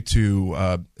away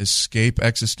to escape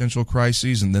existential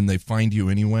crises, and then they find you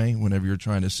anyway whenever you're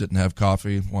trying to sit and have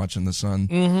coffee watching the sun.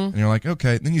 Mm-hmm. And you're like,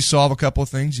 okay. Then you solve a couple of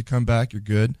things. You come back. You're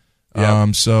good. Yeah. I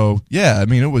mean,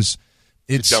 it's.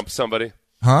 Did you dump somebody?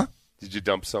 Huh? Did you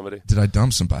dump somebody? Did I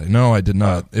dump somebody? No, I did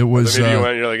not. It was. Maybe you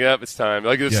went. You're like, yep, it's time.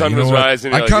 Like the sun was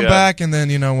rising. I come back, and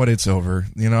then you know what? It's over.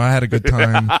 You know, I had a good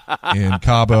time in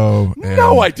Cabo. And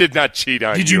no, I did not cheat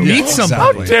on you. Did you meet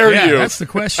somebody? Exactly. How dare you? That's the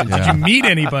question. Did you meet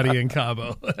anybody in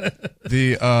Cabo?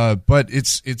 But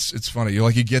it's funny.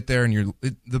 You get there, and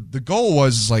the goal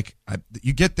was like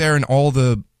you get there, and all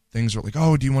the things are like,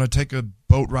 oh, do you want to take a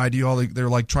boat ride? They're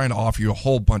like trying to offer you a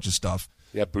whole bunch of stuff.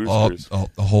 Yeah, boosters.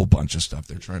 A whole bunch of stuff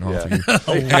they're trying to offer you.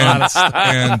 A lot of stuff.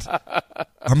 And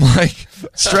I'm like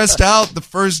stressed out the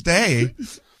first day,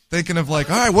 thinking of like,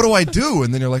 all right, what do I do?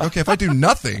 And then you're like, okay, if I do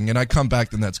nothing and I come back,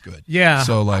 then that's good. Yeah.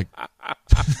 So like,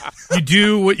 you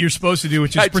do what you're supposed to do,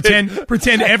 which is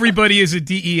pretend everybody is a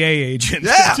DEA agent.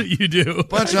 Yeah. That's what you do.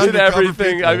 Bunch I of did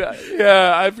everything.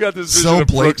 I've got this vision So of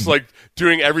Brooks blatant. like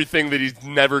doing everything that he's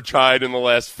never tried in the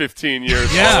last 15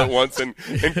 years all at once in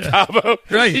Cabo.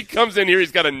 Right. He comes in here,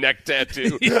 he's got a neck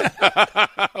tattoo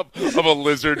of a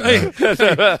lizard. Right.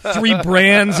 3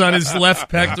 brands on his left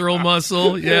pectoral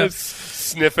muscle. Yeah.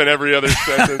 Sniffing every other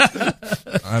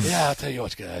sentence. I'll tell you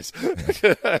what, guys.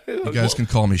 You guys can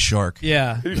call me Shark.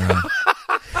 Yeah. He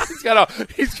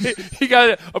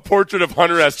got a portrait of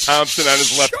Hunter S. Thompson on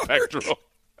his left pectoral.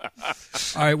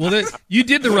 All right. Well, you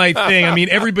did the right thing. I mean,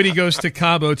 everybody goes to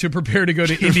Cabo to prepare to go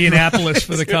to Indianapolis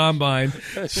for the combine.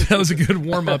 So that was a good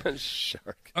warm up.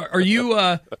 Shark. Are you?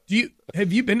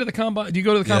 Have you been to the combine? Do you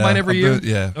go to the combine every year?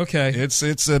 Yeah. Okay.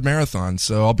 It's a marathon,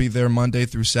 so I'll be there Monday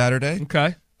through Saturday.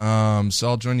 Okay. So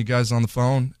I'll join you guys on the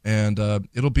phone, and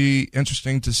it'll be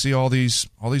interesting to see all these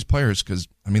players because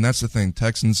I mean that's the thing.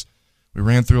 Texans, we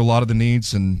ran through a lot of the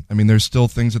needs, and I mean there's still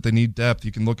things that they need depth.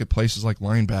 You can look at places like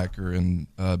linebacker and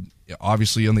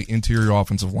obviously on the interior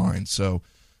offensive line. So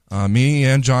me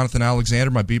and Jonathan Alexander,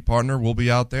 my beat partner, will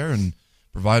be out there and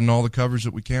providing all the coverage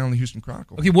that we can on the Houston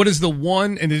Chronicle. Okay. What is the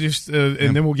one? And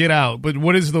then we'll get out. But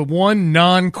what is the one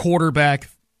non-quarterback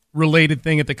related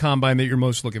thing at the combine that you're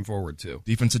most looking forward to?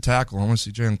 Defensive tackle. I want to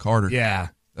see Jalen Carter. Yeah.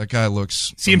 That guy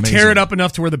looks See him amazing. tear it up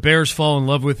enough to where the Bears fall in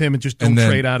love with him and just don't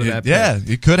trade out of that. Yeah,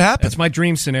 it could happen. That's my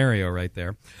dream scenario right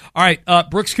there. All right,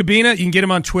 Brooks Cabina. You can get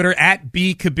him on Twitter at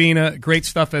 @BCabina. Great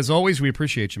stuff as always. We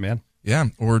appreciate you, man. Yeah,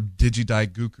 or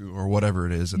Digidai-Guku or whatever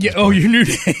it is. Yeah. Oh, your new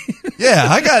name. Yeah,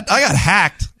 I got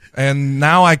hacked, and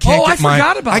now I can't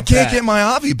I can't get my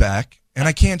Avi back, and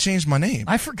I can't change my name.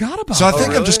 I forgot about. So I think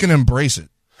really? I'm just going to embrace it.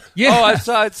 Yeah. Oh, I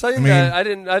saw that. I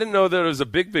didn't know that it was a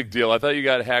big deal. I thought you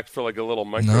got hacked for like a little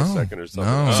microsecond or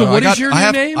something. No. So what is your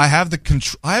new name? I have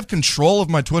I have control of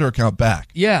my Twitter account back.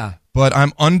 Yeah. But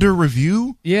I'm under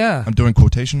review. Yeah. I'm doing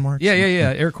quotation marks. Yeah.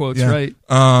 Air quotes, Yeah. right?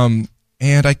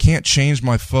 And I can't change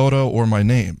my photo or my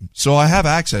name, so I have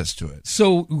access to it.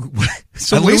 So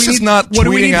At least it's not what do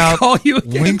we tweeting need out to call you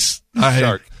again? links.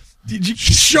 Shark. Did you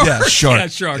Shark? Yeah, Shark. Yeah,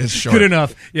 Shark. It's Shark. Good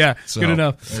enough. Yeah, So, good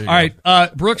enough. there you All go.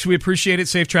 right, Brooks, we appreciate it.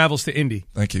 Safe travels to Indy.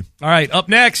 Thank you. All right, up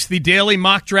next, the daily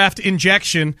mock draft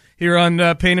injection here on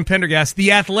Payne and Pendergast.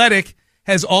 The Athletic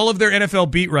has all of their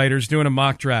NFL beat writers doing a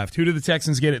mock draft. Who do the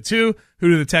Texans get at 2? Who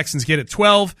do the Texans get at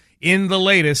 12? In the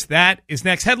latest, that is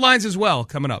next. Headlines as well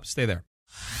coming up. Stay there.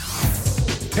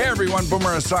 Hey everyone,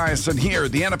 Boomer Esiason here.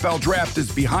 The NFL draft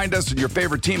is behind us and your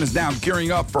favorite team is now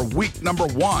gearing up for week number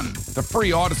 1. The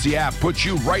free Odyssey app puts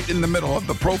you right in the middle of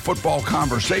the pro football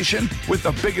conversation with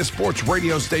the biggest sports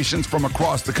radio stations from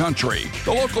across the country.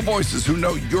 The local voices who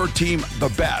know your team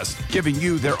the best, giving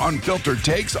you their unfiltered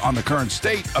takes on the current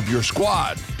state of your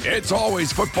squad. It's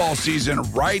always football season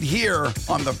right here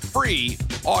on the free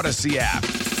Odyssey app.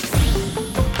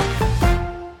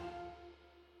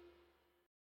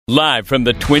 Live from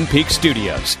the Twin Peaks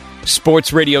studios,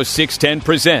 Sports Radio 610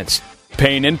 presents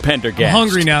Payne and Pendergast. I'm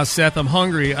hungry now, Seth. I'm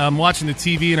hungry. I'm watching the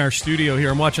TV in our studio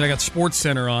here. I got Sports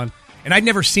Center on, and I'd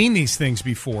never seen these things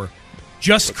before.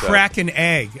 Just crack an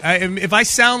egg. If I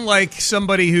sound like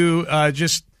somebody who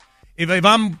if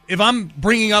I'm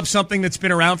bringing up something that's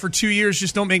been around for 2 years,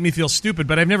 just don't make me feel stupid.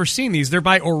 But I've never seen these. They're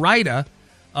by Ore-Ida,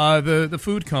 the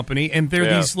food company, and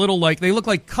they're these little they look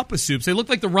like cup of soups. They look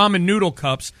like the ramen noodle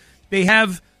cups. They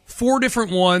have 4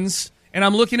 different ones, and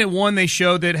I'm looking at one they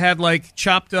showed that had like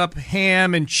chopped up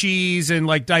ham and cheese and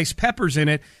like diced peppers in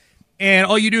it. And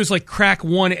all you do is like crack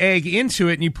one egg into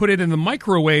it, and you put it in the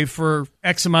microwave for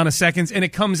X amount of seconds, and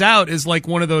it comes out as like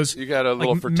one of those. You got a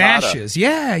little frittata. Mashes.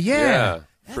 Yeah.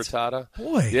 Frittata.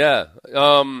 Boy. Yeah.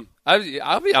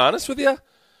 I'll be honest with you.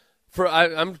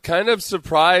 I'm kind of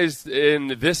surprised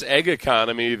in this egg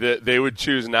economy that they would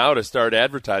choose now to start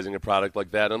advertising a product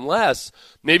like that, unless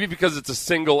maybe because it's a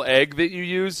single egg that you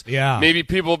use. Yeah. Maybe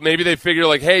they figure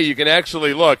like, hey, you can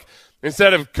actually look.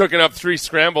 Instead of cooking up 3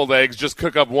 scrambled eggs, just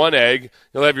cook up 1 egg.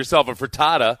 You'll have yourself a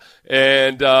frittata,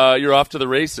 and you're off to the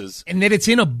races. And that it's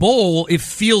in a bowl, it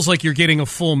feels like you're getting a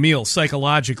full meal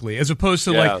psychologically, as opposed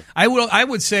to like I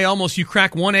would say almost you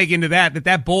crack 1 egg into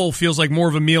that bowl feels like more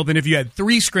of a meal than if you had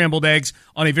 3 scrambled eggs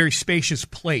on a very spacious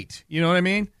plate. You know what I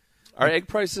mean? Are egg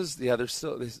prices? Yeah, they're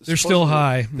still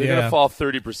high. They're going to fall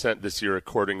 30% this year,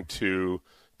 according to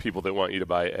people that want you to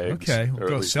buy eggs. Okay, we'll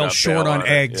go sell short on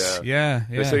eggs. Yeah.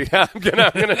 They say, I'm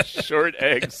gonna short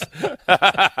eggs.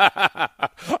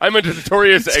 I'm a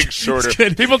notorious egg shorter.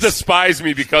 People despise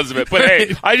me because of it, but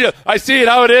hey, I see it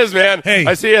how it is, man. Hey,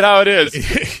 I see it how it is.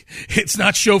 It's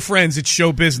not show friends, it's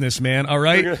show business, man. All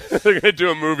right. They're gonna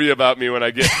do a movie about me when I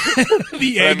get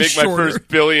the when egg I make shorter. my first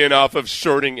billion off of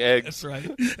shorting eggs.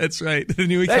 That's right. The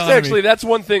new economy. That's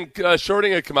one thing.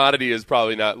 Shorting a commodity is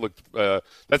probably not looked.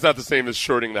 That's not the same as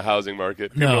shorting the housing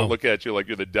market. People don't look at you like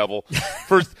you're the devil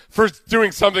for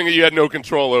doing something that you had no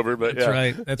control over. But that's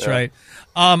right. That's right.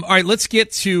 All right, let's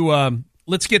get to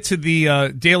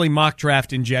the daily mock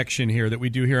draft injection here that we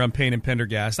do here on Payne and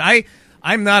Pendergast.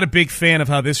 I'm not a big fan of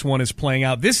how this one is playing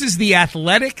out. This is the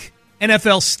Athletic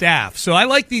NFL staff. So I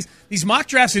like these mock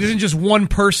drafts. It isn't just one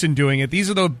person doing it. These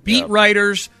are the beat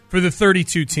writers for the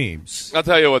 32 teams. I'll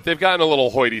tell you what, they've gotten a little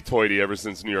hoity-toity ever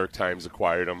since New York Times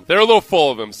acquired them. They're a little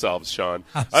full of themselves, Sean.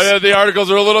 The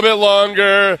articles are a little bit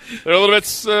longer. They're a little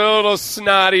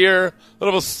snottier. A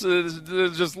little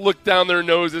just look down their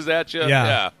noses at you.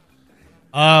 Yeah.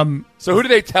 So who do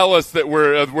they tell us that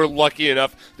we're lucky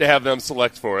enough to have them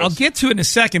select for us? I'll get to it in a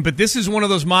second, but this is one of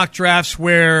those mock drafts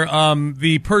where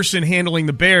the person handling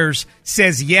the Bears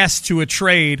says yes to a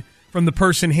trade from the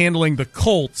person handling the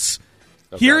Colts.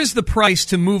 Okay. Here is the price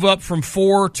to move up from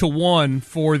 4 to 1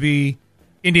 for the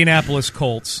Indianapolis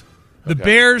Colts. The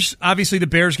Bears, obviously the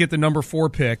Bears get the number 4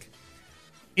 pick.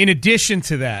 In addition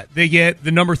to that, they get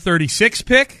the number 36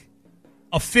 pick,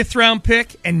 a 5th-round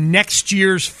pick, and next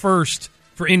year's first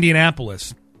for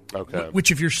Indianapolis. Okay.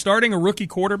 Which, if you're starting a rookie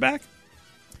quarterback,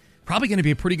 probably going to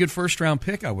be a pretty good first-round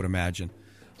pick, I would imagine.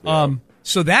 Yeah.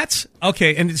 So that's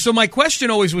okay. And so my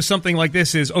question always was something like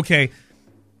this is, okay,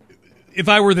 if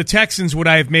I were the Texans, would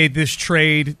I have made this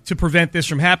trade to prevent this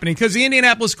from happening? Because the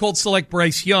Indianapolis Colts select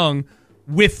Bryce Young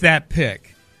with that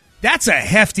pick. That's a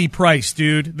hefty price,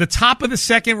 dude. The top of the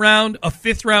 2nd round, a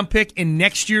 5th-round pick, in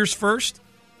next year's first.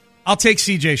 I'll take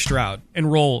C.J. Stroud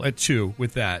and roll at 2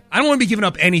 with that. I don't want to be giving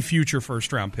up any future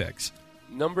first-round picks.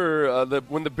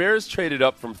 When the Bears traded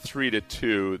up from 3 to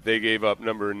 2, they gave up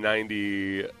number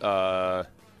 90.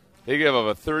 They gave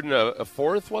up a 3rd and a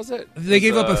 4th, was it? They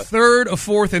gave up a 3rd, a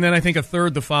 4th, and then I think a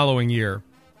 3rd the following year.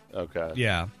 Okay.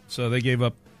 Yeah. So they gave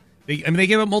up. They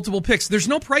gave up multiple picks. There's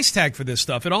no price tag for this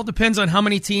stuff. It all depends on how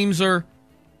many teams are,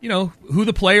 who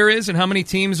the player is and how many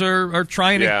teams are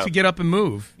trying to get up and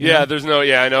move. Yeah,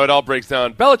 I know it all breaks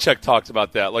down. Belichick talks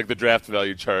about that, like the draft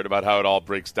value chart, about how it all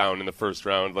breaks down in the first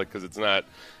round, like because it's not.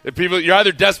 If you're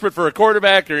either desperate for a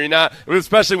quarterback or you're not,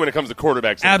 especially when it comes to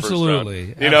quarterbacks. Absolutely. In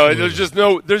the first round. There's just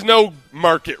there's no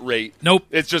market rate. Nope.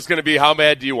 It's just going to be how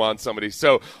bad do you want somebody.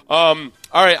 So, all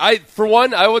right,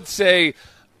 I would say,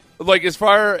 like as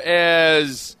far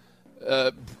as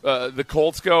the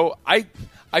Colts go,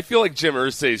 I feel like Jim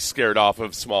Irsay's scared off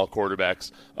of small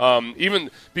quarterbacks.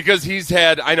 Even because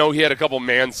I know he had a couple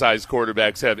man-sized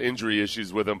quarterbacks have injury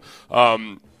issues with him.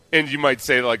 And you might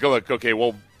say, like, oh, look, okay,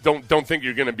 well, don't think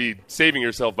you're going to be saving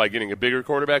yourself by getting a bigger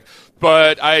quarterback.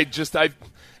 But I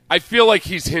feel like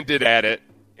he's hinted at it.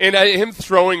 And him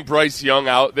throwing Bryce Young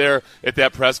out there at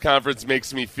that press conference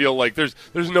makes me feel like there's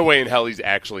no way in hell he's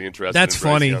actually interested That's in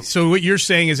Bryce funny. Young. So what you're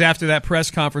saying is after that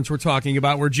press conference we're talking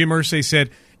about where Jim Irsay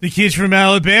said, the kid from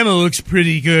Alabama looks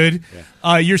pretty good.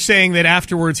 Yeah. You're saying that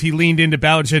afterwards he leaned into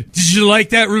Ballard and said, did you like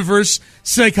that reverse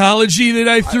psychology that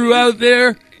I threw out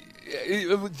there?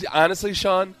 Honestly,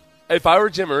 Sean, if I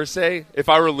were Jim Irsay, if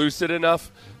I were lucid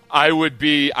enough, I would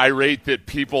be irate that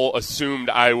people assumed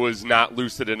I was not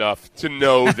lucid enough to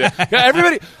know that.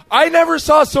 Everybody, I never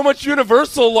saw so much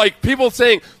universal, like people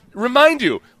saying, remind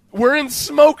you, we're in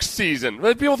smoke season.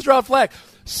 People throw out flag.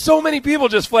 So many people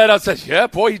just flat out said, yeah,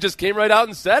 boy, he just came right out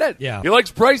and said it. Yeah. He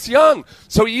likes Bryce Young.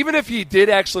 So even if he did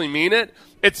actually mean it,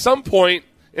 at some point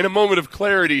in a moment of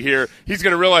clarity here, he's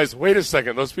going to realize, wait a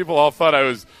second, those people all thought I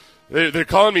was – they're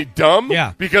calling me dumb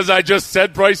because I just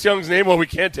said Bryce Young's name. Well, we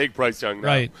can't take Bryce Young now.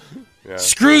 Right. Yeah.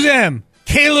 Screw them.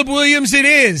 Caleb Williams it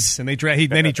is. And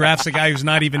then he drafts a guy who's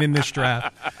not even in this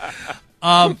draft.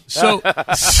 So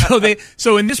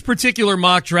in this particular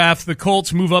mock draft, the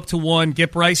Colts move up to 1,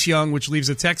 get Bryce Young, which leaves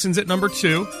the Texans at number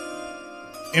 2.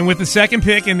 And with the second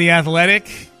pick in the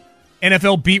Athletic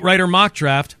NFL beat writer mock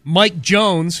draft, Mike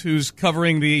Jones, who's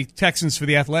covering the Texans for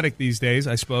the Athletic these days,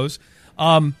 I suppose,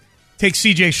 takes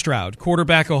C.J. Stroud,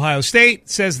 quarterback, Ohio State,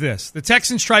 says this. The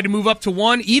Texans tried to move up to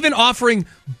 1, even offering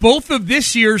both of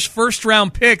this year's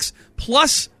first-round picks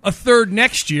plus a third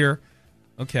next year.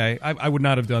 Okay, I would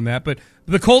not have done that, but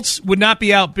the Colts would not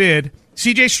be outbid.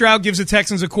 C.J. Stroud gives the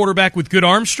Texans a quarterback with good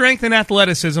arm strength and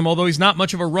athleticism, although he's not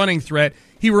much of a running threat.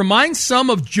 He reminds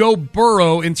some of Joe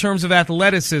Burrow in terms of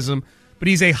athleticism, but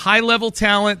he's a high-level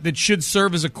talent that should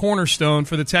serve as a cornerstone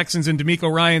for the Texans and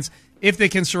DeMeco Ryans if they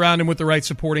can surround him with the right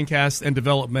supporting cast and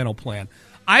developmental plan.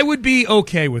 I would be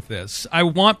okay with this. I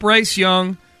want Bryce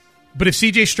Young, but if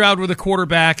C.J. Stroud were the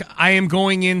quarterback, I am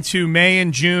going into May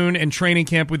and June and training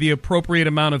camp with the appropriate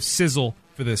amount of sizzle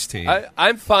for this team.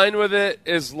 I'm fine with it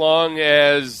as long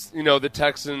as, the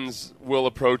Texans will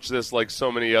approach this like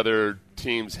so many other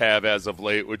teams have as of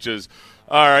late, which is,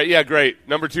 all right, yeah, great.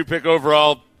 Number 2 pick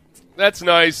overall. That's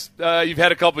nice. You've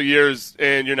had a couple years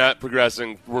and you're not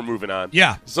progressing. We're moving on.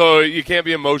 Yeah. So you can't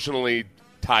be emotionally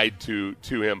tied to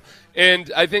him.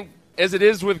 And I think as it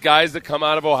is with guys that come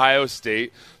out of Ohio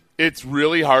State, it's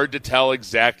really hard to tell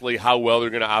exactly how well they're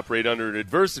going to operate under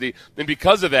adversity. And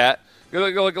because of that,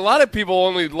 like a lot of people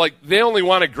only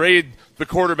want to grade the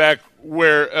quarterback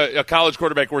where a college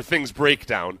quarterback where things break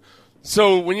down.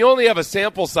 So when you only have a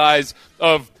sample size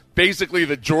of basically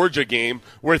the Georgia game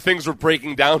where things were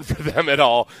breaking down for them at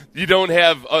all, you don't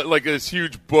have this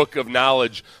huge book of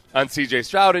knowledge on C.J.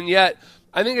 Stroud. And yet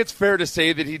I think it's fair to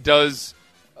say that he does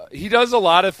a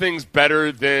lot of things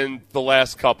better than the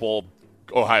last couple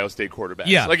Ohio State quarterbacks.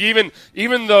 Yeah. Like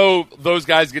even though those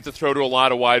guys get to throw to a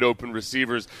lot of wide open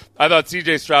receivers, I thought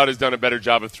C.J. Stroud has done a better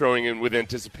job of throwing in with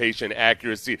anticipation,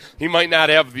 accuracy. He might not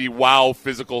have the wow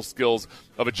physical skills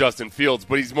of a Justin Fields,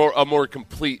 but he's a more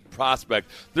complete prospect.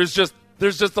 There's just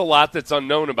a lot that's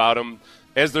unknown about him,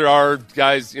 as there are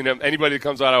guys, anybody that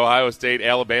comes out of Ohio State,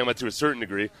 Alabama to a certain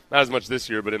degree, not as much this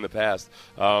year, but in the past.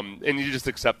 And you just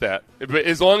accept that.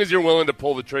 As long as you're willing to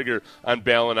pull the trigger on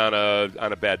bailing on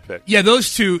a bad pick. Yeah,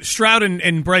 those two, Stroud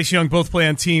and Bryce Young, both play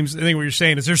on teams. I think what you're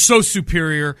saying is they're so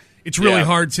superior. It's really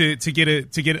hard to get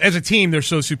it. As a team, they're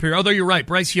so superior. Although you're right,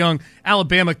 Bryce Young,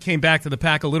 Alabama came back to the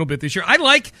pack a little bit this year. I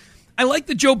like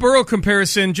the Joe Burrow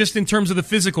comparison just in terms of the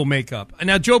physical makeup. And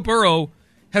now Joe Burrow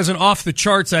has an off the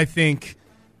charts, I think,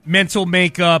 mental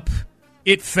makeup,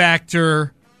 it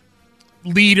factor,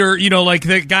 leader. Like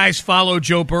the guys follow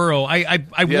Joe Burrow. I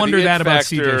wonder that about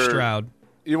C.J. Stroud.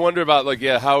 You wonder about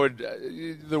how would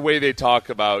the way they talk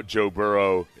about Joe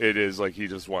Burrow? It is like he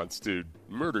just wants to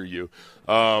murder you,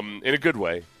 in a good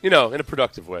way, in a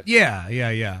productive way.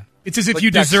 Yeah. It's as if you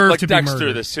deserve to be murdered.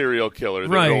 Dexter, the serial killer,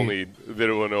 right?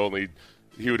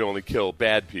 He would only kill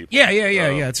bad people. Yeah.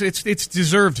 It's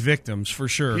deserved victims for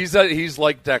sure. He's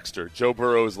like Dexter. Joe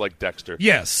Burrow is like Dexter.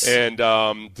 Yes. And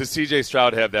does C.J.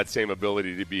 Stroud have that same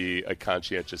ability to be a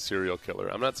conscientious serial killer?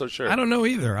 I'm not so sure. I don't know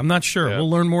either. I'm not sure. Yeah. We'll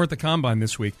learn more at the Combine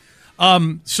this week.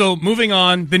 So moving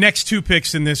on, the next 2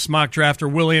 picks in this mock draft are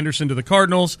Will Anderson to the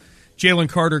Cardinals. Jalen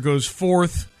Carter goes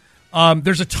 4th.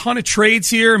 There's a ton of trades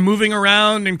here, moving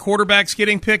around, and quarterbacks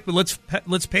getting picked. But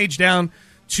let's page down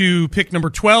to pick number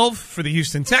 12 for the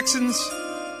Houston Texans.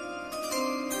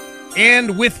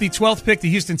 And with the 12th pick, the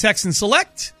Houston Texans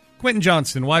select Quentin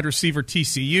Johnston, wide receiver,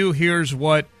 TCU. Here's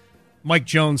what Mike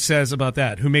Jones says about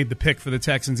that, who made the pick for the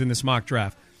Texans in this mock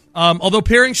draft. Although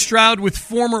pairing Stroud with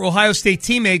former Ohio State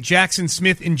teammate Jackson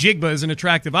Smith-Njigba is an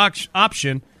attractive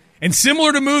option, and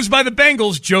similar to moves by the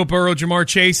Bengals, Joe Burrow, Jamar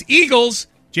Chase, Eagles,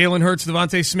 Jalen Hurts,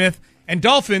 Devontae Smith, and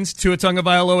Dolphins, Tua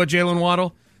Tagovailoa, Jalen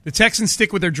Waddle, the Texans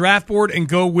stick with their draft board and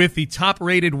go with the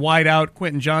top-rated wideout,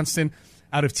 Quentin Johnston,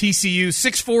 out of TCU.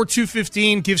 6'4",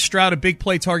 215, gives Stroud a big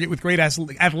play target with great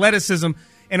athleticism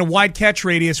and a wide catch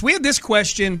radius. We had this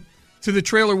question to the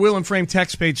Trailer Wheel and Frame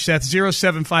text page, Seth,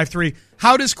 0753.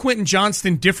 How does Quentin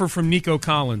Johnston differ from Nico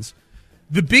Collins?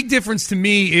 The big difference to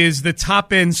me is the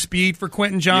top-end speed for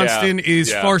Quentin Johnston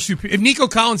is far superior. If Nico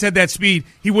Collins had that speed,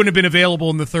 he wouldn't have been available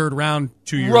in the third round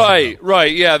 2 years ago.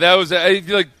 Right. Yeah, that was I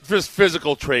feel like just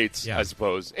physical traits, I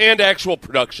suppose, and actual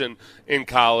production in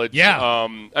college. Yeah.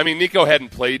 I mean, Nico hadn't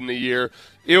played in a year.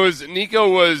 Nico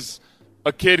was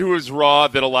a kid who was raw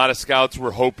that a lot of scouts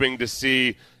were hoping to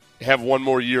see have one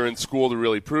more year in school to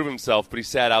really prove himself, but he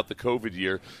sat out the COVID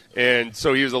year, and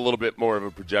so he was a little bit more of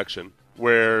a projection.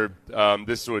 Where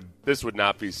this would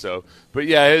not be so, but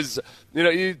yeah,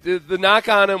 the knock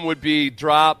on him would be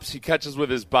drops. He catches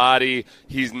with his body.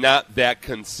 He's not that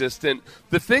consistent.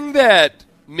 The thing that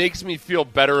makes me feel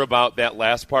better about that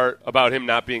last part about him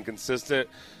not being consistent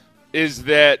is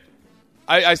that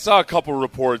I saw a couple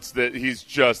reports that he's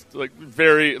just a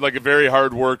very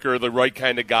hard worker, the right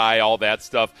kind of guy, all that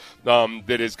stuff.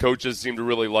 That his coaches seem to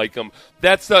really like him.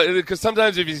 That's because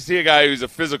sometimes if you see a guy who's a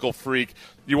physical freak,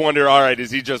 you wonder, all right, is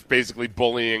he just basically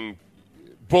bullying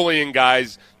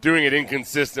guys, doing it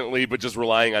inconsistently, but just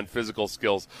relying on physical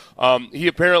skills? He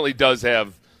apparently does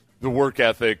have the work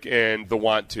ethic and the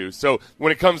want to. So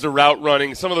when it comes to route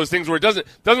running, some of those things where it doesn't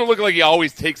look like he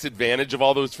always takes advantage of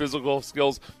all those physical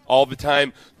skills all the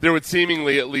time, there would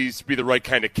seemingly at least be the right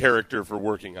kind of character for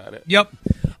working on it. Yep.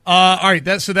 All right,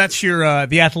 that's your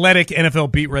The Athletic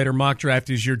NFL Beat Writer mock draft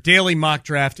is your daily mock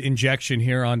draft injection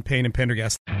here on Payne and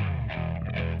Pendergast.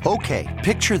 Okay,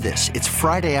 picture this. It's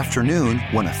Friday afternoon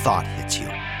when a thought hits you.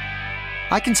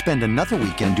 I can spend another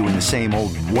weekend doing the same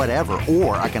old whatever,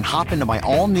 or I can hop into my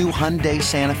all-new Hyundai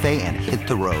Santa Fe and hit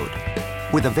the road.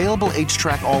 With available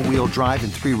H-Track all-wheel drive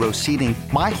and 3-row seating,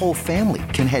 my whole family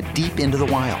can head deep into the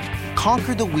wild.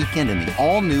 Conquer the weekend in the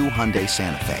all-new Hyundai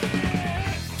Santa Fe.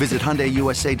 Visit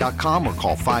HyundaiUSA.com or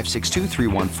call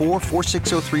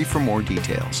 562-314-4603 for more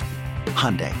details.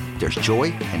 Hyundai, there's joy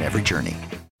in every journey.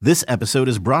 This episode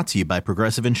is brought to you by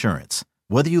Progressive Insurance.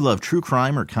 Whether you love true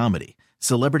crime or comedy,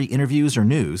 celebrity interviews or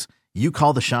news, you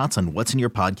call the shots on what's in your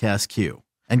podcast queue.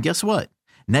 And guess what?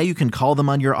 Now you can call them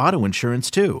on your auto insurance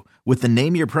too with the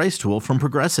Name Your Price tool from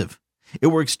Progressive. It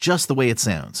works just the way it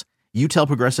sounds. You tell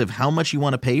Progressive how much you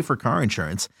want to pay for car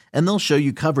insurance, and they'll show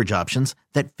you coverage options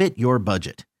that fit your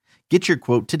budget. Get your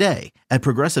quote today at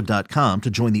Progressive.com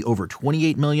to join the over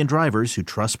 28 million drivers who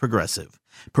trust Progressive.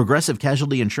 Progressive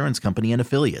Casualty Insurance Company and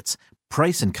Affiliates.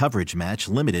 Price and coverage match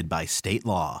limited by state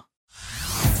law.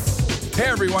 Hey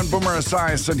everyone, Boomer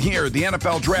Esiason here. The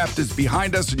NFL Draft is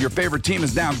behind us and your favorite team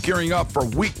is now gearing up for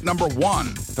week number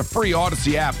 1. The free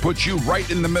Odyssey app puts you right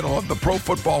in the middle of the pro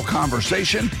football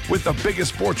conversation with the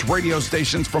biggest sports radio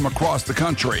stations from across the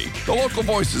country. The local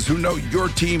voices who know your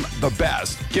team the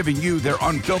best, giving you their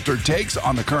unfiltered takes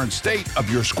on the current state of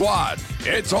your squad.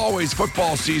 It's always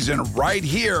football season right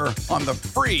here on the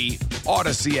free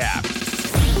Odyssey app.